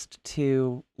first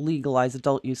to legalize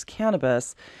adult use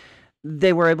cannabis,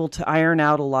 they were able to iron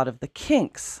out a lot of the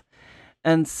kinks.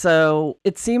 And so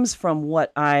it seems from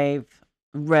what I've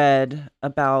read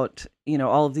about,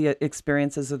 all of the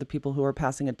experiences of the people who are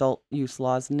passing adult use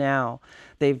laws now,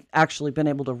 they've actually been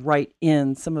able to write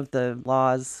in some of the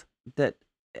laws that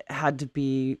had to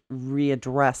be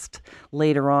readdressed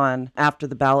later on after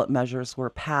the ballot measures were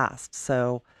passed.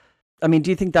 So,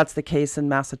 do you think that's the case in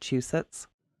Massachusetts?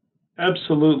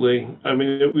 Absolutely.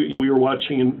 We were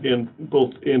watching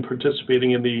in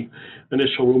participating in the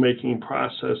initial rulemaking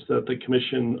process that the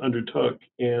commission undertook.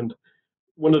 And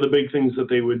one of the big things that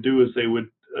they would do is they would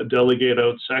delegate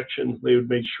out sections. They would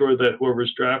make sure that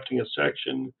whoever's drafting a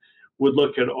section would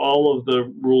look at all of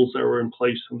the rules that were in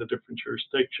place in the different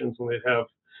jurisdictions, and they'd have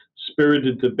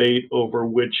spirited debate over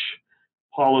which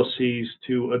policies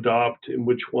to adopt and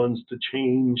which ones to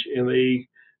change. And they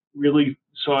really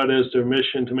saw it as their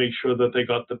mission to make sure that they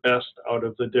got the best out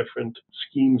of the different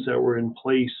schemes that were in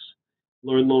place,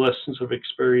 learn the lessons of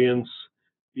experience,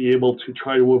 be able to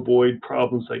try to avoid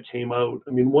problems that came out.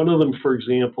 One of them, for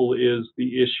example, is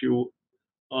the issue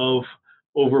of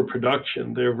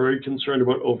overproduction. They're very concerned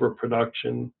about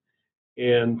overproduction.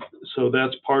 And so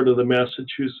that's part of the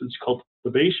Massachusetts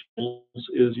cultivation rules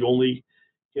is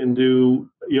you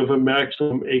have a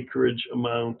maximum acreage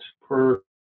amount per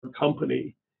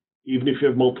company. Even if you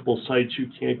have multiple sites, you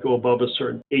can't go above a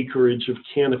certain acreage of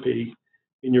canopy.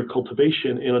 in your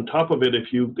cultivation. And on top of it,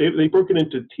 they broke it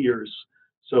into tiers.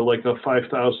 So like a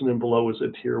 5,000 and below is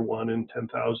a tier 1 and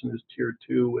 10,000 is tier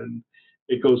 2, and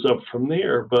it goes up from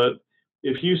there. But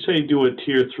if you say do a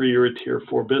tier 3 or a tier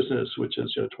 4 business, which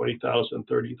is 20,000,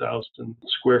 30,000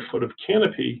 square foot of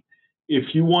canopy,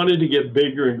 if you wanted to get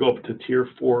bigger and go up to tier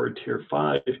 4 or tier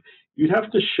 5, you'd have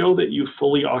to show that you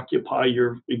fully occupy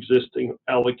your existing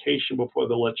allocation before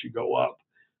they'll let you go up.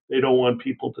 They don't want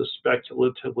people to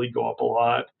speculatively go up a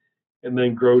lot and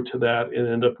then grow to that and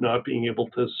end up not being able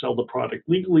to sell the product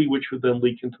legally, which would then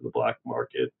leak into the black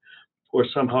market or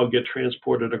somehow get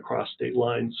transported across state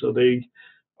lines. So they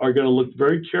are going to look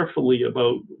very carefully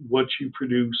about what you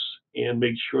produce and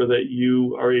make sure that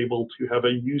you are able to have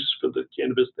a use for the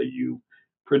cannabis that you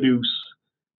produce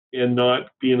and not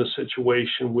be in a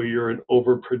situation where you're an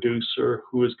overproducer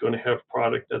who is going to have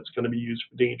product that's going to be used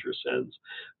for dangerous ends.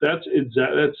 That's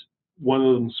one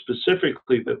of them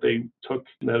specifically that they took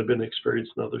that have been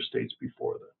experienced in other states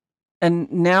before that.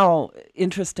 And now,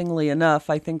 interestingly enough,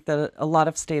 I think that a lot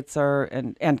of states are,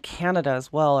 and Canada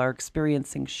as well, are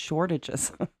experiencing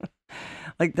shortages.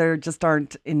 Like there just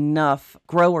aren't enough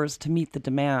growers to meet the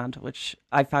demand, which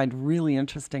I find really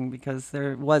interesting because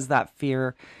there was that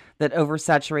fear that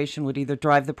oversaturation would either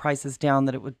drive the prices down,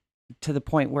 that it would to the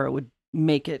point where it would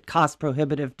make it cost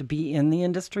prohibitive to be in the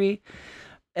industry.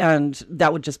 And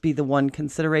that would just be the one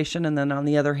consideration. And then on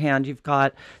the other hand, you've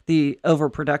got the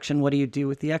overproduction. What do you do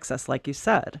with the excess, like you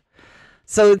said?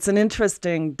 So it's an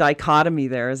interesting dichotomy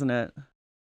there, isn't it?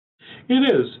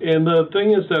 It is. And the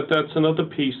thing is that that's another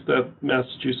piece that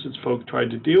Massachusetts folk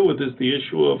tried to deal with is the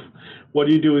issue of what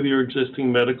do you do with your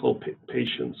existing medical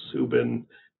patients who've been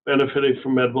benefiting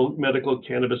from medical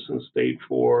cannabis in the state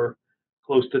for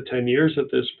close to 10 years at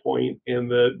this point,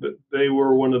 and they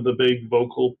were one of the big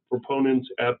vocal proponents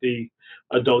at the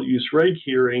adult use reg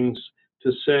hearings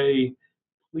to say,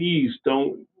 please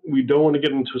we don't want to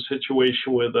get into a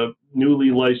situation where the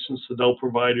newly licensed adult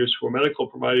providers who are medical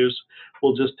providers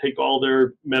will just take all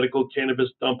their medical cannabis,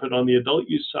 dump it on the adult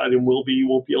use side, and you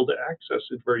won't be able to access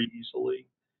it very easily.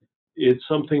 It's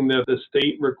something that the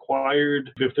state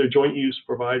required, if they're joint use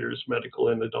providers, medical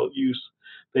and adult use,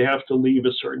 they have to leave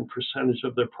a certain percentage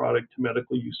of their product to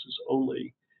medical uses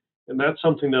only. And that's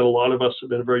something that a lot of us have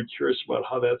been very curious about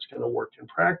how that's going to work in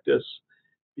practice,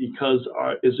 because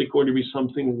is it going to be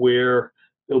something where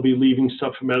they'll be leaving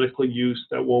stuff for medical use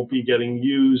that won't be getting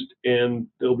used and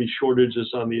there'll be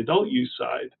shortages on the adult use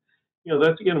side?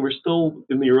 That's, again, we're still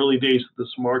in the early days of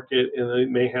this market, and they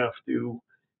may have to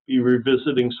be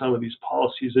revisiting some of these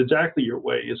policies exactly your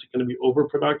way. Is it going to be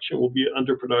overproduction? Will it be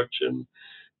underproduction?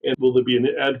 And will there be an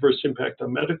adverse impact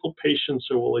on medical patients,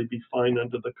 or will they be fine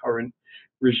under the current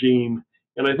regime?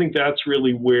 And I think that's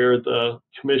really where the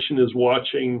commission is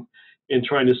watching and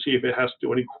trying to see if it has to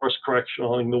do any course correction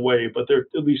along the way. But they're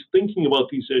at least thinking about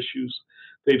these issues.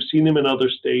 They've seen them in other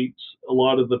states. A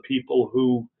lot of the people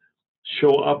who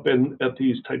show up at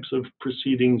these types of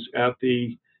proceedings at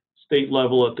the state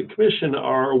level at the commission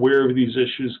are aware of these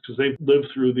issues because they've lived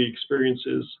through the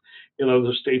experiences in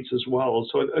other states as well.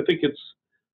 So I think it's,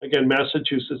 again,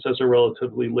 Massachusetts, as a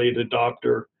relatively late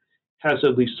adopter, has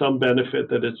at least some benefit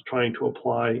that it's trying to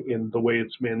apply in the way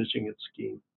it's managing its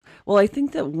scheme. Well, I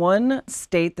think that one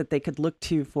state that they could look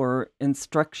to for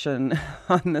instruction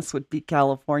on this would be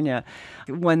California.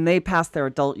 When they passed their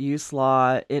adult use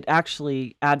law, it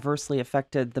actually adversely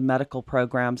affected the medical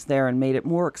programs there and made it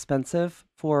more expensive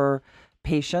for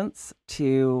patients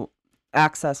to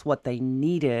access what they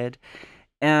needed.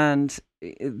 And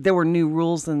there were new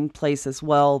rules in place as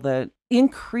well that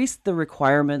increased the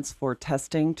requirements for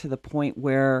testing to the point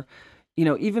where,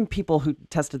 even people who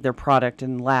tested their product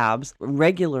in labs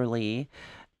regularly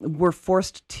were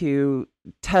forced to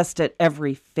test at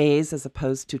every phase as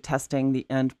opposed to testing the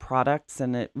end products.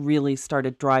 And it really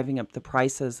started driving up the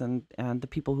prices. And the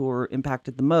people who were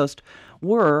impacted the most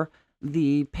were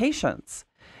the patients.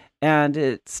 And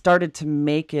it started to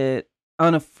make it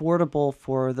unaffordable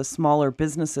for the smaller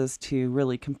businesses to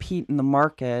really compete in the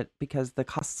market because the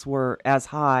costs were as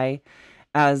high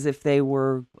as if they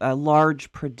were a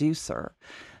large producer.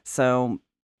 So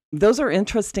those are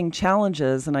interesting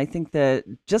challenges. And I think that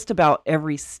just about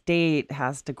every state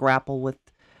has to grapple with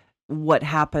what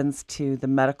happens to the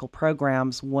medical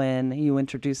programs when you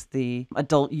introduce the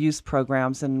adult use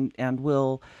programs, and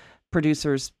will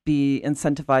producers be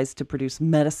incentivized to produce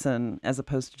medicine as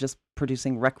opposed to just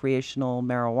producing recreational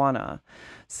marijuana.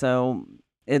 So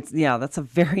that's a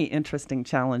very interesting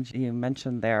challenge you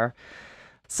mentioned there.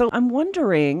 So I'm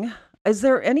wondering, is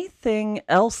there anything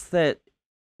else that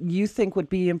you think would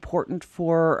be important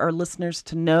for our listeners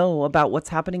to know about what's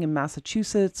happening in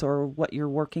Massachusetts or what you're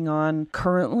working on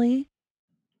currently?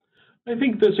 I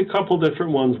think there's a couple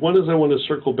different ones. One is I want to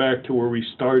circle back to where we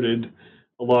started.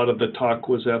 A lot of the talk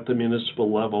was at the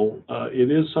municipal level.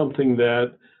 It is something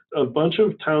that a bunch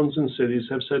of towns and cities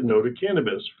have said no to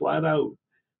cannabis, flat out.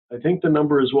 I think the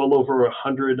number is well over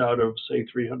 100 out of, say,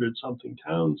 300 something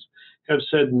towns have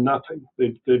said nothing.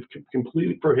 They've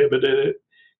completely prohibited it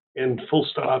and full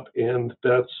stop, and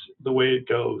that's the way it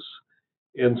goes.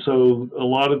 And so a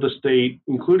lot of the state,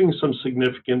 including some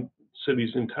significant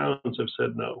cities and towns, have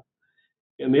said no.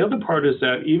 And the other part is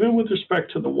that even with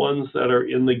respect to the ones that are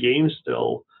in the game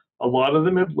still, a lot of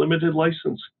them have limited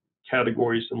license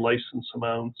categories and license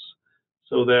amounts,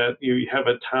 so that you have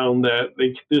a town that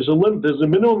there's a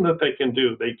minimum that they can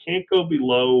do. They can't go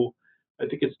below, I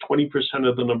think it's 20%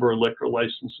 of the number of liquor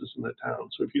licenses in the town.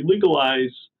 So if you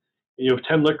legalize and you have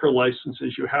 10 liquor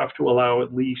licenses, you have to allow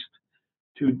at least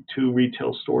two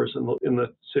retail stores in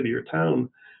the city or town.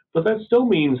 But that still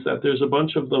means that there's a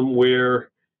bunch of them where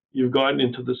you've gotten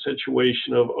into the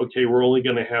situation of, okay, we're only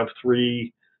going to have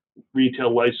 3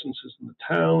 retail licenses in the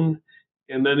town.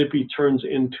 And then it turns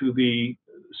into the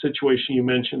situation you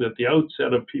mentioned at the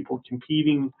outset of people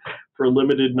competing for a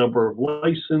limited number of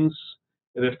license,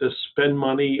 and have to spend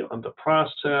money on the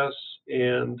process.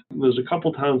 And there's a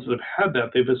couple towns that have had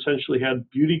that. They've essentially had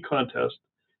beauty contest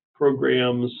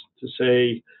programs to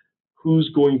say who's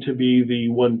going to be the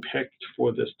one picked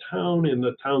for this town, and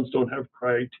the towns don't have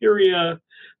criteria.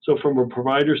 So from a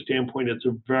provider standpoint, it's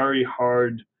a very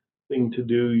hard thing to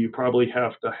do. You probably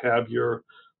have to have your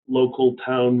local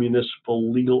town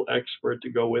municipal legal expert to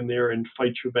go in there and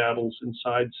fight your battles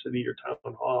inside city or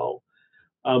town hall.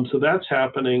 So that's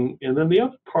happening. And then the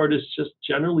other part is just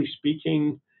generally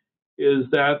speaking is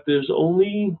that there's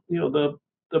only, the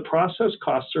process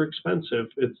costs are expensive.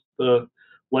 It's the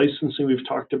licensing we've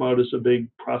talked about is a big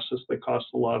process that costs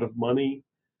a lot of money.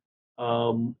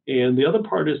 And the other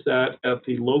part is that at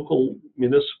the local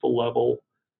municipal level,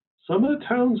 some of the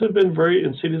towns have been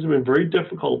and cities have been very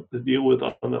difficult to deal with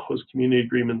on the host community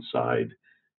agreement side.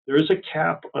 There is a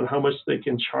cap on how much they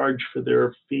can charge for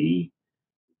their fee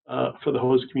for the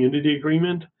host community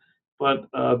agreement, but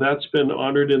that's been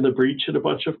honored in the breach at a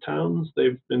bunch of towns.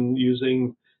 They've been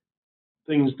using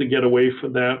things to get away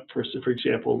from that. For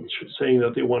example, saying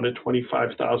that they want a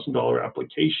 $25,000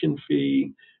 application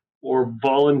fee, or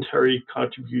voluntary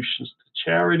contributions to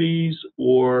charities,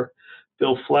 or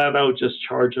they'll flat out just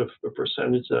charge a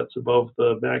percentage that's above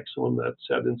the maximum that's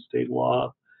set in state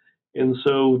law. And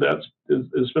so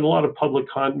there's been a lot of public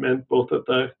comment, both at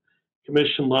the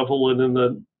commission level and in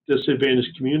the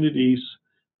disadvantaged communities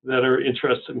that are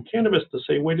interested in cannabis, to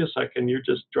say, wait a second, you're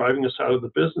just driving us out of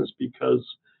the business because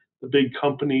the big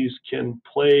companies can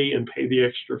play and pay the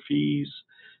extra fees,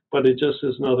 but it just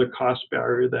is another cost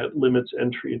barrier that limits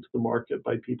entry into the market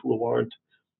by people who aren't,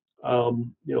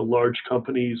 large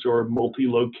companies or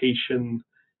multi-location,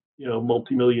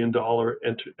 multi-million-dollar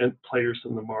players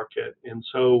in the market. And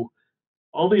so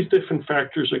all these different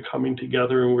factors are coming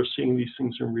together, and we're seeing these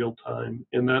things in real time.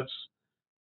 And that's,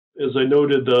 as I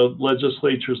noted, the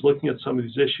legislature is looking at some of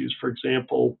these issues. For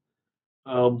example,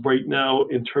 right now,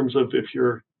 in terms of if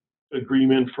your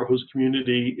agreement for host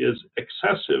community is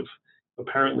excessive,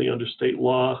 apparently under state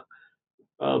law,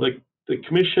 the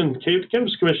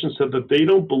Cannabis Commission said that they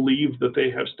don't believe that they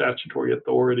have statutory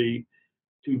authority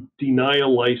to deny a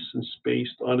license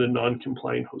based on a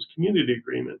non-compliant host community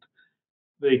agreement.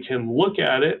 They can look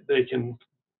at it. They can,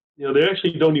 they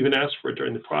actually don't even ask for it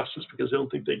during the process because they don't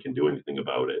think they can do anything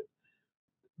about it.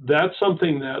 That's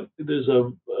something that there's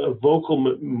a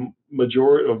vocal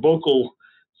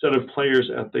set of players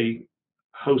at the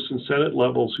House and Senate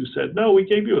levels who said, no, we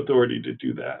gave you authority to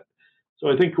do that. So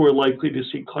I think we're likely to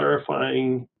see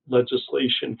clarifying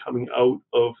legislation coming out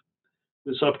of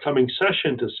this upcoming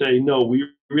session to say, no, we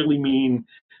really mean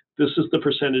this is the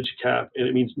percentage cap, and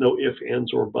it means no ifs,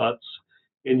 ands, or buts,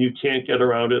 and you can't get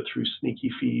around it through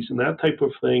sneaky fees and that type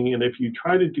of thing. And if you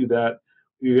try to do that,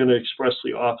 you're going to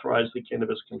expressly authorize the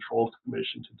Cannabis Control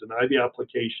Commission to deny the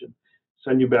application,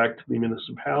 send you back to the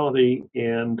municipality,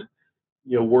 and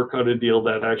work on a deal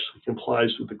that actually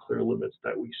complies with the clear limits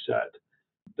that we set.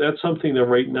 That's something that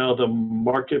right now the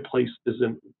marketplace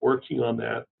isn't working on,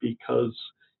 that because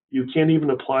you can't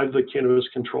even apply to the Cannabis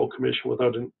Control Commission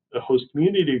without a host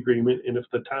community agreement. And if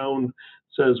the town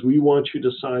says, we want you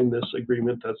to sign this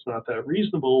agreement that's not that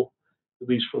reasonable, at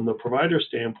least from the provider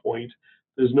standpoint,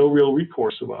 there's no real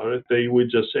recourse about it. They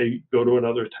would just say, go to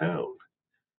another town.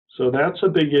 So that's a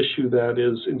big issue that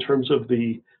is in terms of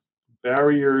the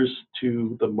barriers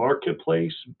to the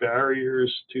marketplace,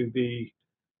 barriers to the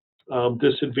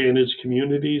disadvantaged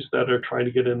communities that are trying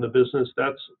to get in the business.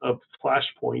 That's a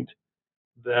flashpoint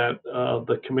that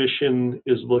the commission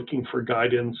is looking for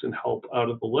guidance and help out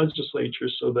of the legislature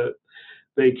so that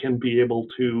they can be able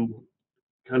to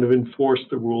kind of enforce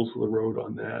the rules of the road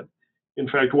on that. In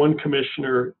fact, one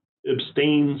commissioner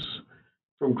abstains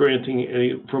from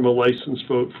granting from a license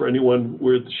vote for anyone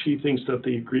where she thinks that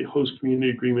the host community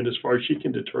agreement, as far as she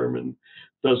can determine,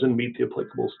 doesn't meet the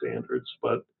applicable standards.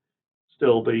 But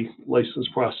still, the license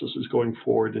process is going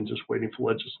forward and just waiting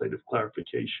for legislative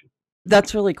clarification.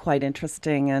 That's really quite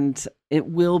interesting, and it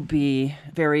will be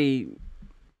very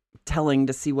telling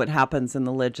to see what happens in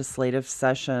the legislative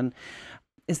session.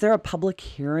 Is there a public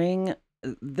hearing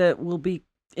that will be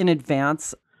in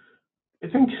advance?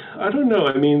 I don't know.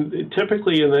 I mean,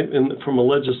 typically, from a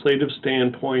legislative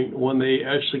standpoint, when they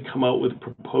actually come out with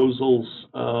proposals,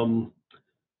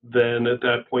 then at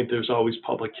that point, there's always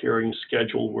public hearings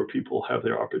scheduled where people have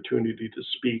their opportunity to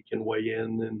speak and weigh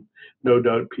in, and no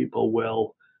doubt people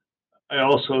will. I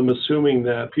also am assuming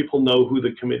that people know who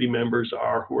the committee members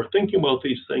are who are thinking about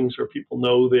these things, or people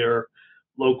know their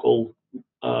local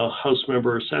House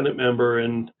member or Senate member,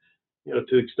 and to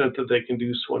the extent that they can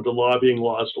do so under lobbying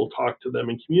laws, will talk to them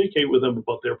and communicate with them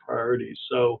about their priorities.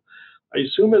 So I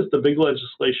assume as the big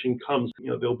legislation comes,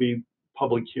 there'll be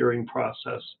public hearing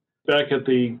process. Back at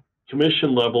the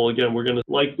commission level, again, we're going to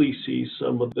likely see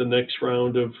some of the next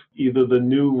round of either the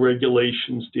new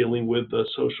regulations dealing with the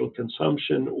social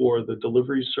consumption or the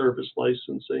delivery service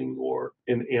licensing,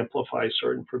 and amplify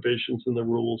certain provisions in the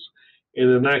rules. And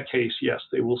in that case, yes,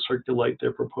 they will circulate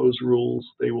their proposed rules.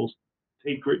 They will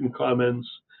take written comments.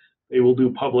 They will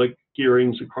do public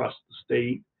hearings across the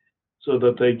state so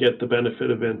that they get the benefit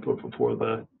of input before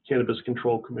the Cannabis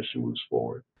Control Commission moves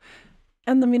forward.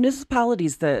 And the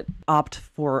municipalities that opt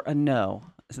for a no,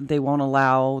 they won't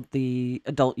allow the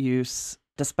adult use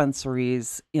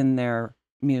dispensaries in their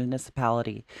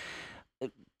municipality.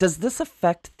 Does this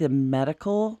affect the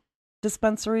medical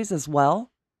dispensaries as well?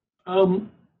 No,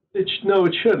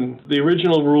 it shouldn't. The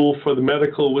original rule for the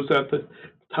medical was that the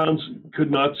towns could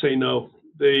not say no.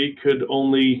 They could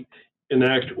only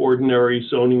enact ordinary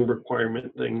zoning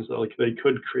requirement things, like they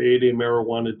could create a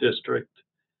marijuana district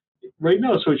right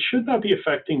now. So it should not be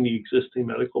affecting the existing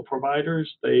medical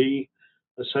providers. They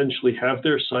essentially have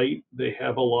their site. They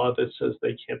have a law that says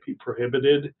they can't be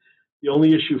prohibited. The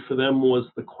only issue for them was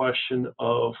the question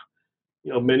of,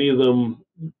 many of them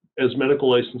as medical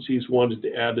licensees wanted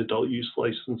to add adult use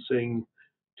licensing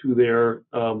to their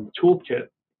toolkit.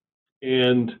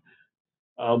 And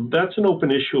that's an open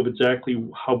issue of exactly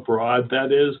how broad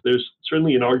that is. There's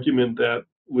certainly an argument that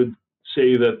would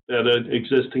say that an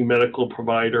existing medical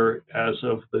provider, as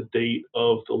of the date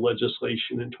of the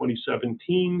legislation in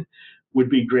 2017, would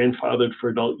be grandfathered for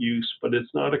adult use, but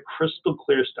it's not a crystal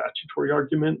clear statutory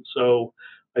argument. So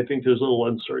I think there's a little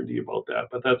uncertainty about that,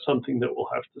 but that's something that we'll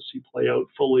have to see play out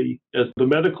fully as the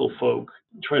medical folk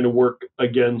trying to work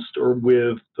against or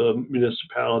with the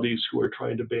municipalities who are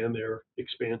trying to ban their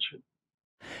expansion.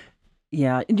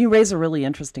 Yeah, and you raise a really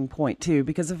interesting point, too,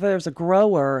 because if there's a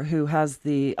grower who has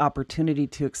the opportunity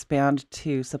to expand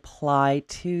to supply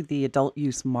to the adult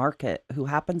use market, who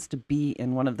happens to be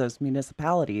in one of those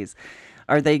municipalities,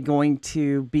 are they going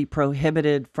to be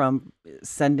prohibited from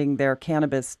sending their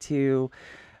cannabis to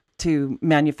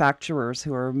manufacturers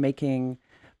who are making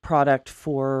product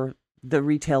for the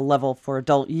retail level for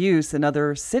adult use in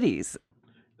other cities?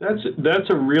 That's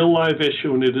a real live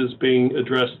issue, and it is being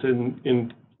addressed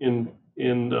in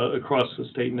across the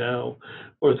state now.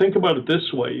 Or think about it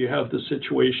this way: you have the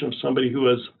situation of somebody who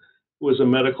was a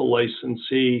medical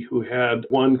licensee who had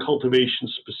one cultivation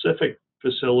specific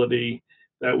facility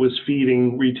that was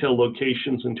feeding retail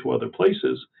locations into other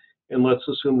places, and let's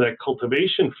assume that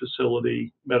cultivation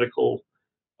facility medical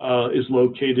is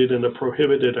located in a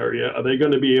prohibited area. Are they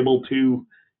going to be able to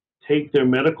take their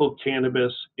medical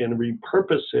cannabis and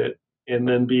repurpose it, and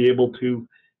then be able to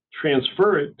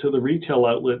transfer it to the retail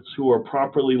outlets who are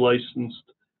properly licensed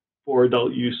for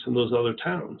adult use in those other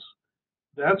towns?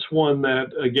 That's one that,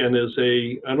 again,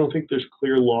 I don't think there's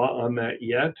clear law on that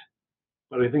yet,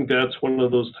 but I think that's one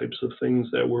of those types of things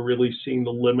that we're really seeing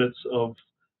the limits of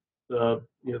the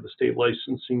state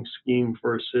licensing scheme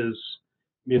versus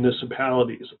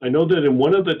municipalities. I know that in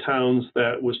one of the towns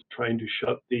that was trying to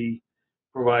shut the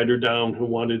provider down, who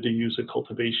wanted to use a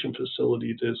cultivation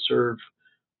facility to serve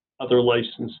other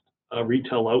licensed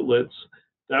retail outlets,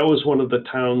 that was one of the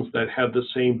towns that had the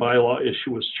same bylaw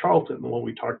issue as Charlton, the one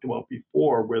we talked about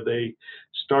before, where they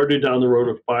started down the road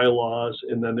of bylaws,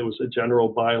 and then there was a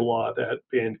general bylaw that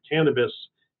banned cannabis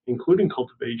including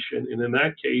cultivation. And in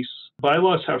that case,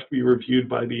 bylaws have to be reviewed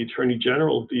by the Attorney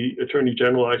General. The Attorney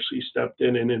General actually stepped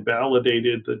in and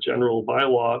invalidated the general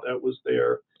bylaw that was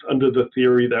there under the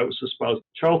theory that was espoused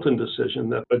Charlton decision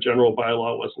that a general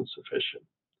bylaw wasn't sufficient.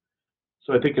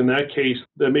 So I think in that case,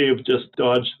 they may have just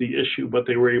dodged the issue, but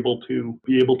they were able to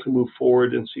move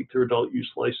forward and seek their adult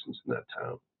use license in that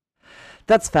town.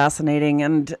 That's fascinating.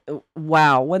 And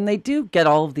wow, when they do get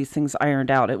all of these things ironed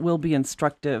out, it will be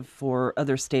instructive for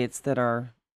other states that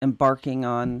are embarking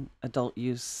on adult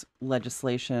use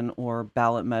legislation or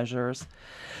ballot measures.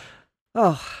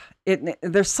 Oh,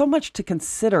 there's so much to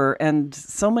consider and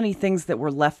so many things that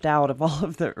were left out of all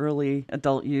of the early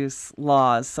adult use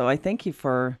laws. So I thank you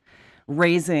for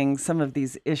raising some of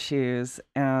these issues.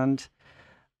 And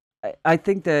I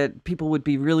think that people would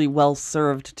be really well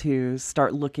served to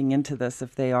start looking into this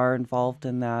if they are involved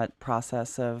in that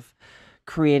process of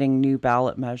creating new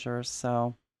ballot measures.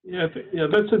 So. Yeah,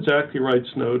 that's exactly right,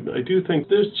 Snowden. I do think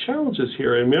there's challenges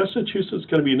here, and Massachusetts is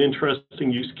going to be an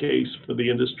interesting use case for the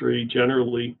industry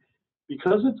generally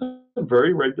because it's a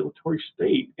very regulatory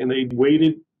state, and they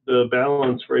weighted the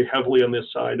balance very heavily on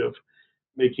this side of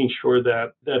making sure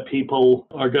that people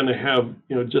are going to have,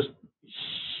 just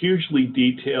hugely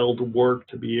detailed work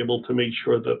to be able to make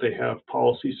sure that they have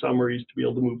policy summaries to be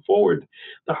able to move forward.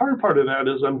 The hard part of that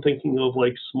is I'm thinking of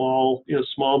like small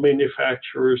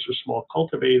manufacturers or small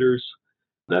cultivators.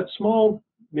 That small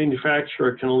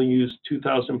manufacturer can only use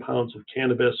 2,000 pounds of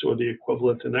cannabis or the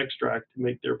equivalent in extract to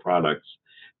make their products.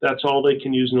 That's all they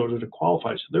can use in order to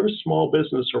qualify. So they're a small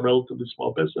business or relatively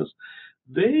small business.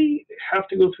 They have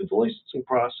to go through the licensing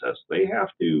process. They have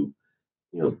to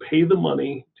pay the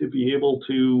money to be able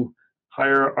to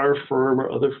hire our firm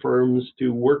or other firms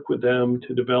to work with them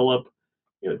to develop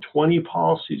 20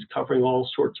 policies covering all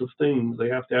sorts of things. They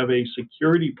have to have a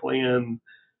security plan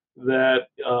that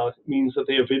means that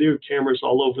they have video cameras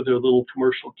all over their little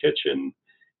commercial kitchen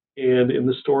and in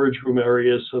the storage room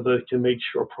areas so that they can make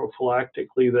sure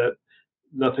prophylactically that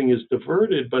nothing is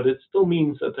diverted, but it still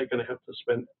means that they're going to have to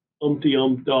spend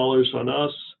dollars on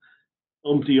us,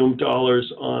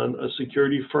 dollars on a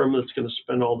security firm that's going to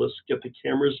spend all this, get the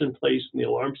cameras in place and the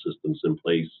alarm systems in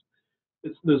place.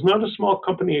 There's not a small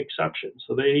company exception.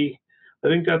 So I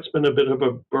think that's been a bit of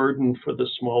a burden for the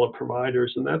smaller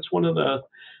providers. And that's one of the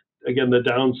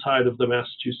downside of the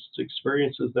Massachusetts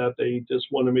experience is that they just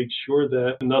want to make sure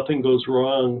that nothing goes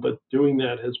wrong. But doing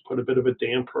that has put a bit of a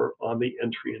damper on the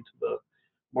entry into the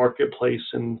marketplace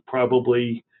and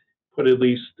probably put at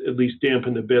least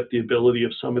dampen a bit the ability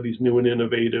of some of these new and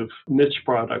innovative niche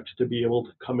products to be able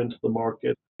to come into the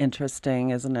market.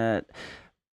 Interesting, isn't it?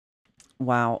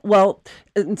 Wow. Well,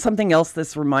 something else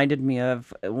this reminded me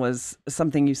of was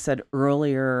something you said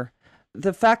earlier.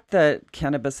 The fact that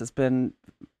cannabis has been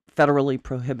federally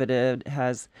prohibited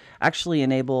has actually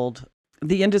enabled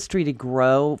the industry to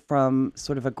grow from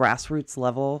sort of a grassroots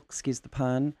level, excuse the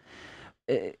pun,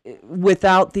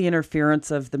 without the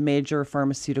interference of the major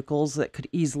pharmaceuticals that could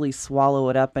easily swallow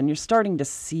it up. And you're starting to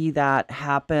see that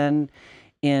happen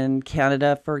in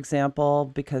Canada, for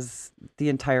example, because the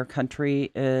entire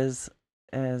country is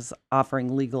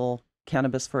offering legal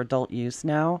cannabis for adult use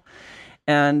now.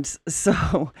 And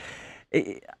so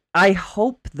I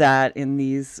hope that in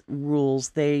these rules,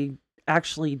 they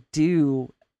actually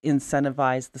do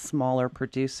incentivize the smaller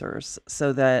producers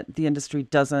so that the industry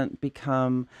doesn't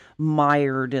become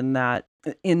mired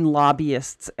in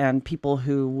lobbyists and people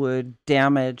who would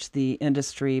damage the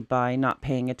industry by not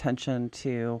paying attention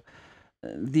to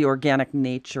the organic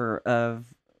nature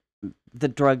of the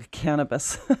drug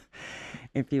cannabis,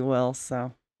 if you will.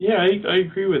 So yeah, I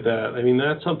agree with that. I mean,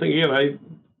 that's something,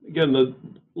 the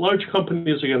large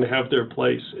companies are going to have their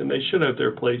place, and they should have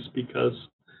their place because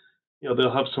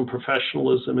they'll have some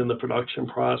professionalism in the production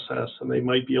process, and they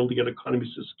might be able to get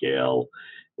economies of scale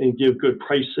and give good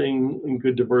pricing and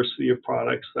good diversity of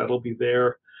products that'll be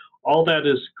there. All that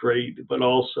is great, but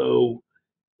also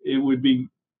it'd be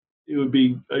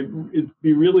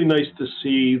really nice to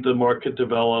see the market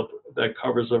develop that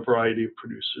covers a variety of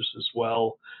producers as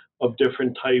well, of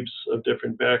different types, of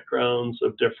different backgrounds,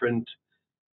 of different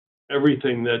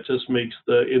everything that just makes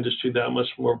the industry that much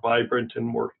more vibrant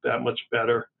and work that much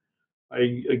better.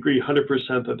 I agree 100%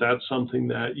 that that's something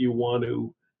that you want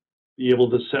to be able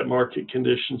to set market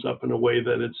conditions up in a way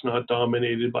that it's not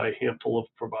dominated by a handful of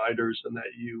providers and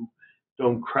that you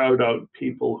don't crowd out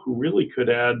people who really could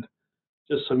add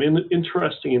just some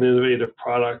interesting and innovative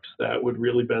products that would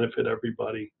really benefit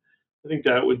everybody. I think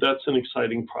that's an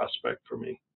exciting prospect for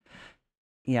me.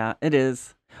 Yeah, it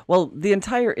is. Well, the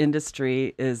entire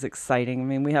industry is exciting. I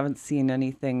mean, we haven't seen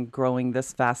anything growing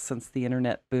this fast since the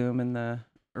internet boom in the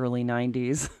early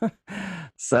 90s.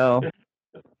 So,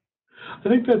 I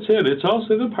think that's it. It's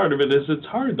also the part of it is it's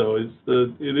hard though.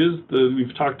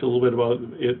 We've talked a little bit about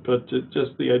it, but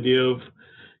just the idea of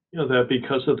that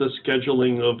because of the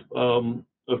scheduling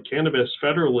of cannabis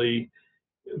federally,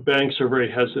 banks are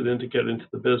very hesitant to get into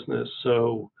the business.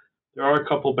 So there are a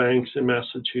couple banks in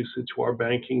Massachusetts who are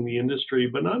banking the industry,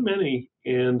 but not many,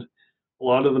 and a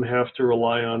lot of them have to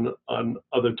rely on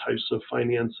other types of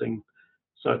financing,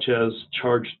 such as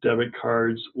charged debit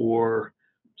cards or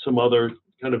some other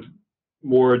kind of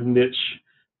more niche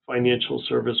financial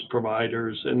service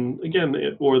providers. And again,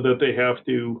 or that they have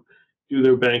to do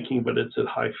their banking, but it's at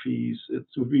high fees. It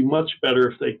would be much better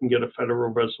if they can get a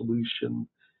federal resolution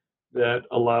that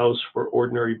allows for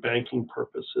ordinary banking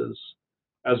purposes,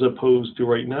 as opposed to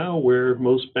right now where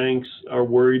most banks are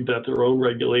worried that their own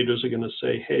regulators are going to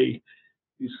say, hey,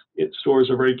 these stores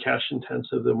are very cash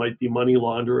intensive, there might be money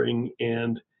laundering,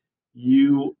 and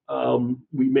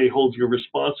we may hold you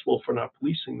responsible for not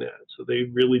policing that. So they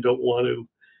really don't want to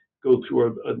go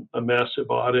through a massive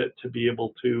audit to be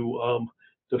able to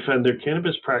defend their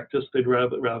cannabis practice. They'd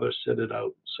rather sit it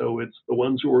out. So it's the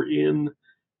ones who are in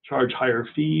charge higher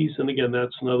fees, and again,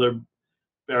 that's another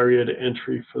barrier to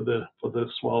entry for the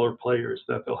smaller players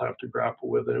that they'll have to grapple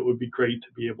with. And it would be great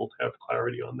to be able to have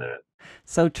clarity on that.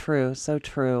 so true, so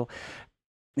true.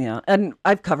 Yeah, and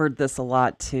I've covered this a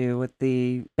lot too with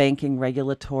the banking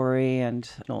regulatory, and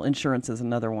insurance is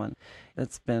another one.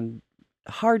 It's been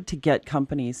hard to get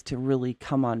companies to really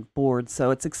come on board.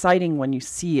 So it's exciting when you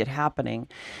see it happening.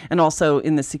 And also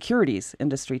in the securities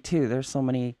industry too, there's so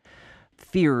many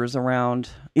fears around,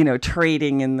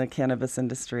 trading in the cannabis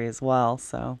industry as well.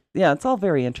 So yeah, it's all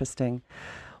very interesting.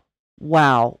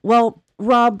 Wow. Well,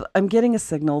 Rob, I'm getting a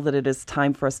signal that it is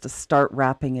time for us to start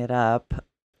wrapping it up.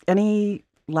 Any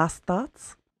last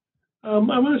thoughts? I'm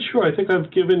not sure. I think I've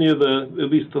given you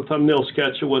at least the thumbnail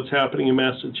sketch of what's happening in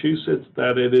Massachusetts,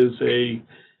 that it is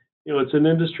it's an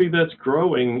industry that's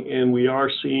growing, and we are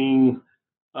seeing,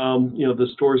 the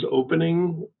stores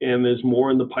opening, and there's more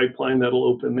in the pipeline that'll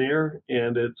open there.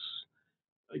 And it's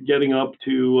getting up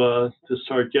to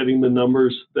start getting the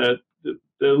numbers that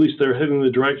at least they're heading the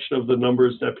direction of the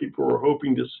numbers that people were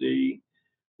hoping to see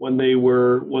when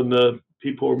the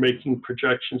people were making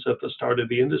projections at the start of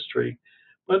the industry.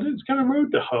 But it's kind of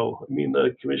road to hoe. I mean,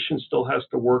 the commission still has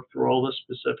to work through all the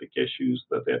specific issues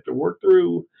that they have to work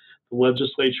through. The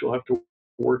legislature will have to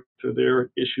work through their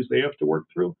issues they have to work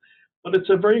through. But it's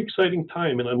a very exciting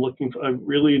time, and I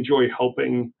really enjoy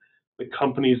helping the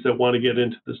companies that want to get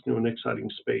into this new and exciting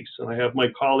space. And I have my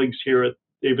colleagues here at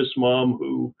Davis Mom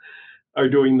who are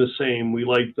doing the same. We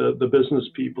like the business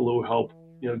people who help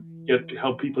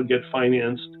people get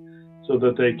financed so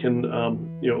that they can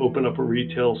open up a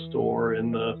retail store,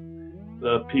 and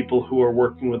the people who are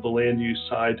working with the land use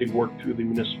side to work through the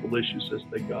municipal issues as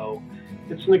they go.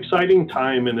 It's an exciting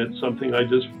time, and it's something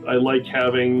I like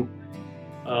having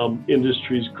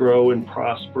industries grow and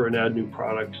prosper and add new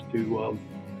products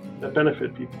that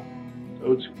benefit people.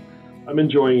 So I'm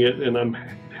enjoying it, and I'm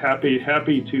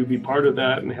happy to be part of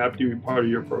that, and happy to be part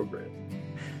of your program.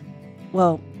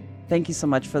 Well, thank you so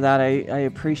much for that. I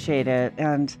appreciate it.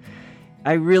 And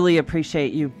I really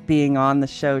appreciate you being on the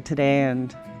show today.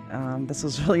 And this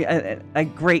was really a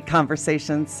great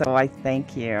conversation. So I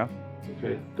thank you.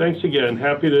 Okay. Thanks again.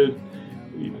 Happy to, if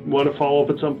you want to follow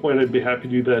up at some point, I'd be happy to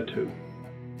do that too.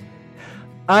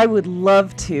 I would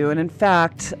love to. And in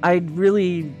fact, I'd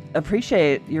really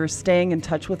appreciate your staying in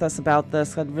touch with us about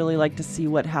this. I'd really like to see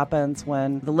what happens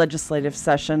when the legislative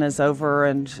session is over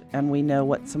and we know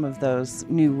what some of those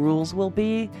new rules will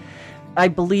be. I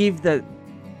believe that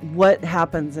what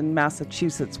happens in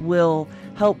Massachusetts will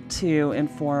help to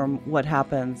inform what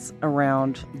happens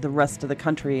around the rest of the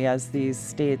country as these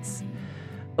states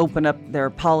open up their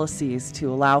policies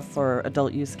to allow for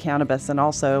adult use cannabis, and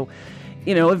also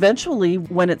eventually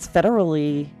when it's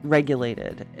federally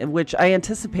regulated, which I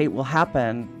anticipate will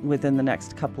happen within the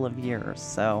next couple of years.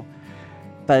 So,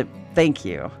 but thank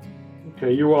you.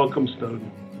 Okay, you're welcome,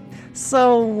 Snowden.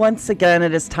 So once again,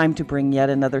 it is time to bring yet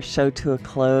another show to a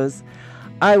close.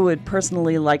 I would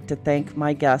personally like to thank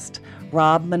my guest,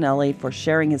 Rob Manelli, for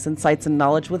sharing his insights and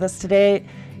knowledge with us today.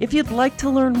 If you'd like to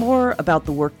learn more about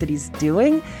the work that he's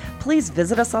doing, please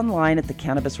visit us online at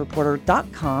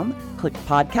thecannabisreporter.com. Click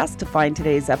podcast to find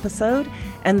today's episode,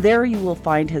 and there you will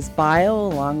find his bio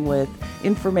along with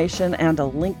information and a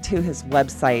link to his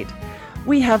website.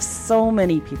 We have so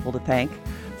many people to thank.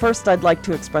 First, I'd like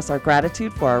to express our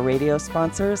gratitude for our radio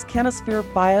sponsors, Canosphere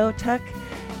Biotech,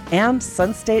 and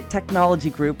Sunstate Technology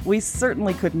Group. We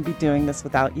certainly couldn't be doing this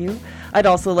without you. I'd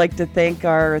also like to thank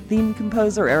our theme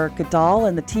composer, Erica Dahl,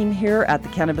 and the team here at the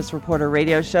Cannabis Reporter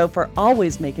Radio Show for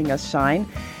always making us shine.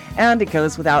 And it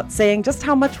goes without saying just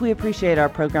how much we appreciate our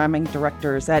programming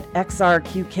directors at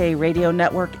XRQK Radio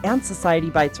Network and Society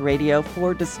Bites Radio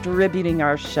for distributing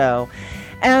our show.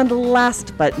 And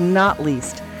last but not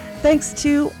least, thanks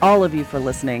to all of you for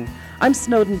listening. I'm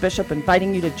Snowden Bishop,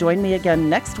 inviting you to join me again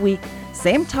next week,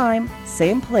 same time,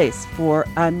 same place, for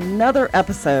another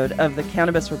episode of the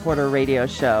Cannabis Reporter Radio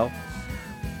Show.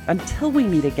 Until we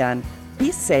meet again,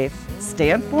 be safe,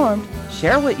 stay informed,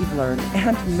 share what you've learned,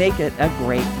 and make it a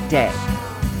great day.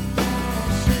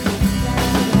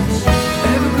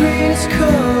 Evergreen is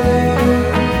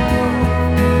calling.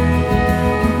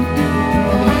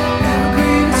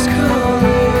 Evergreen is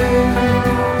calling.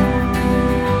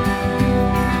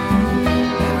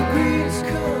 Evergreen is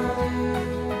calling.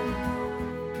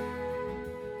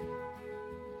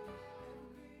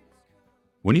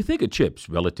 When you think of chips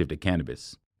relative to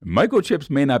cannabis,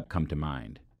 microchips may not come to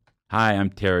mind. Hi, I'm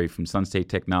Terry from Sunstate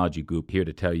Technology Group, here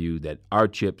to tell you that our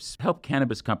chips help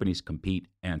cannabis companies compete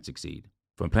and succeed.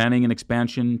 From planning and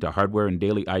expansion to hardware and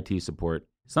daily IT support,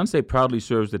 Sunstate proudly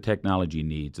serves the technology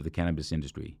needs of the cannabis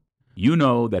industry. You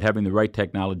know that having the right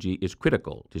technology is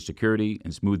critical to security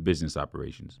and smooth business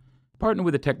operations. Partner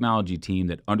with a technology team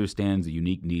that understands the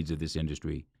unique needs of this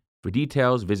industry. For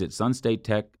details, visit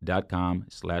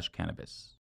sunstatetech.com/cannabis.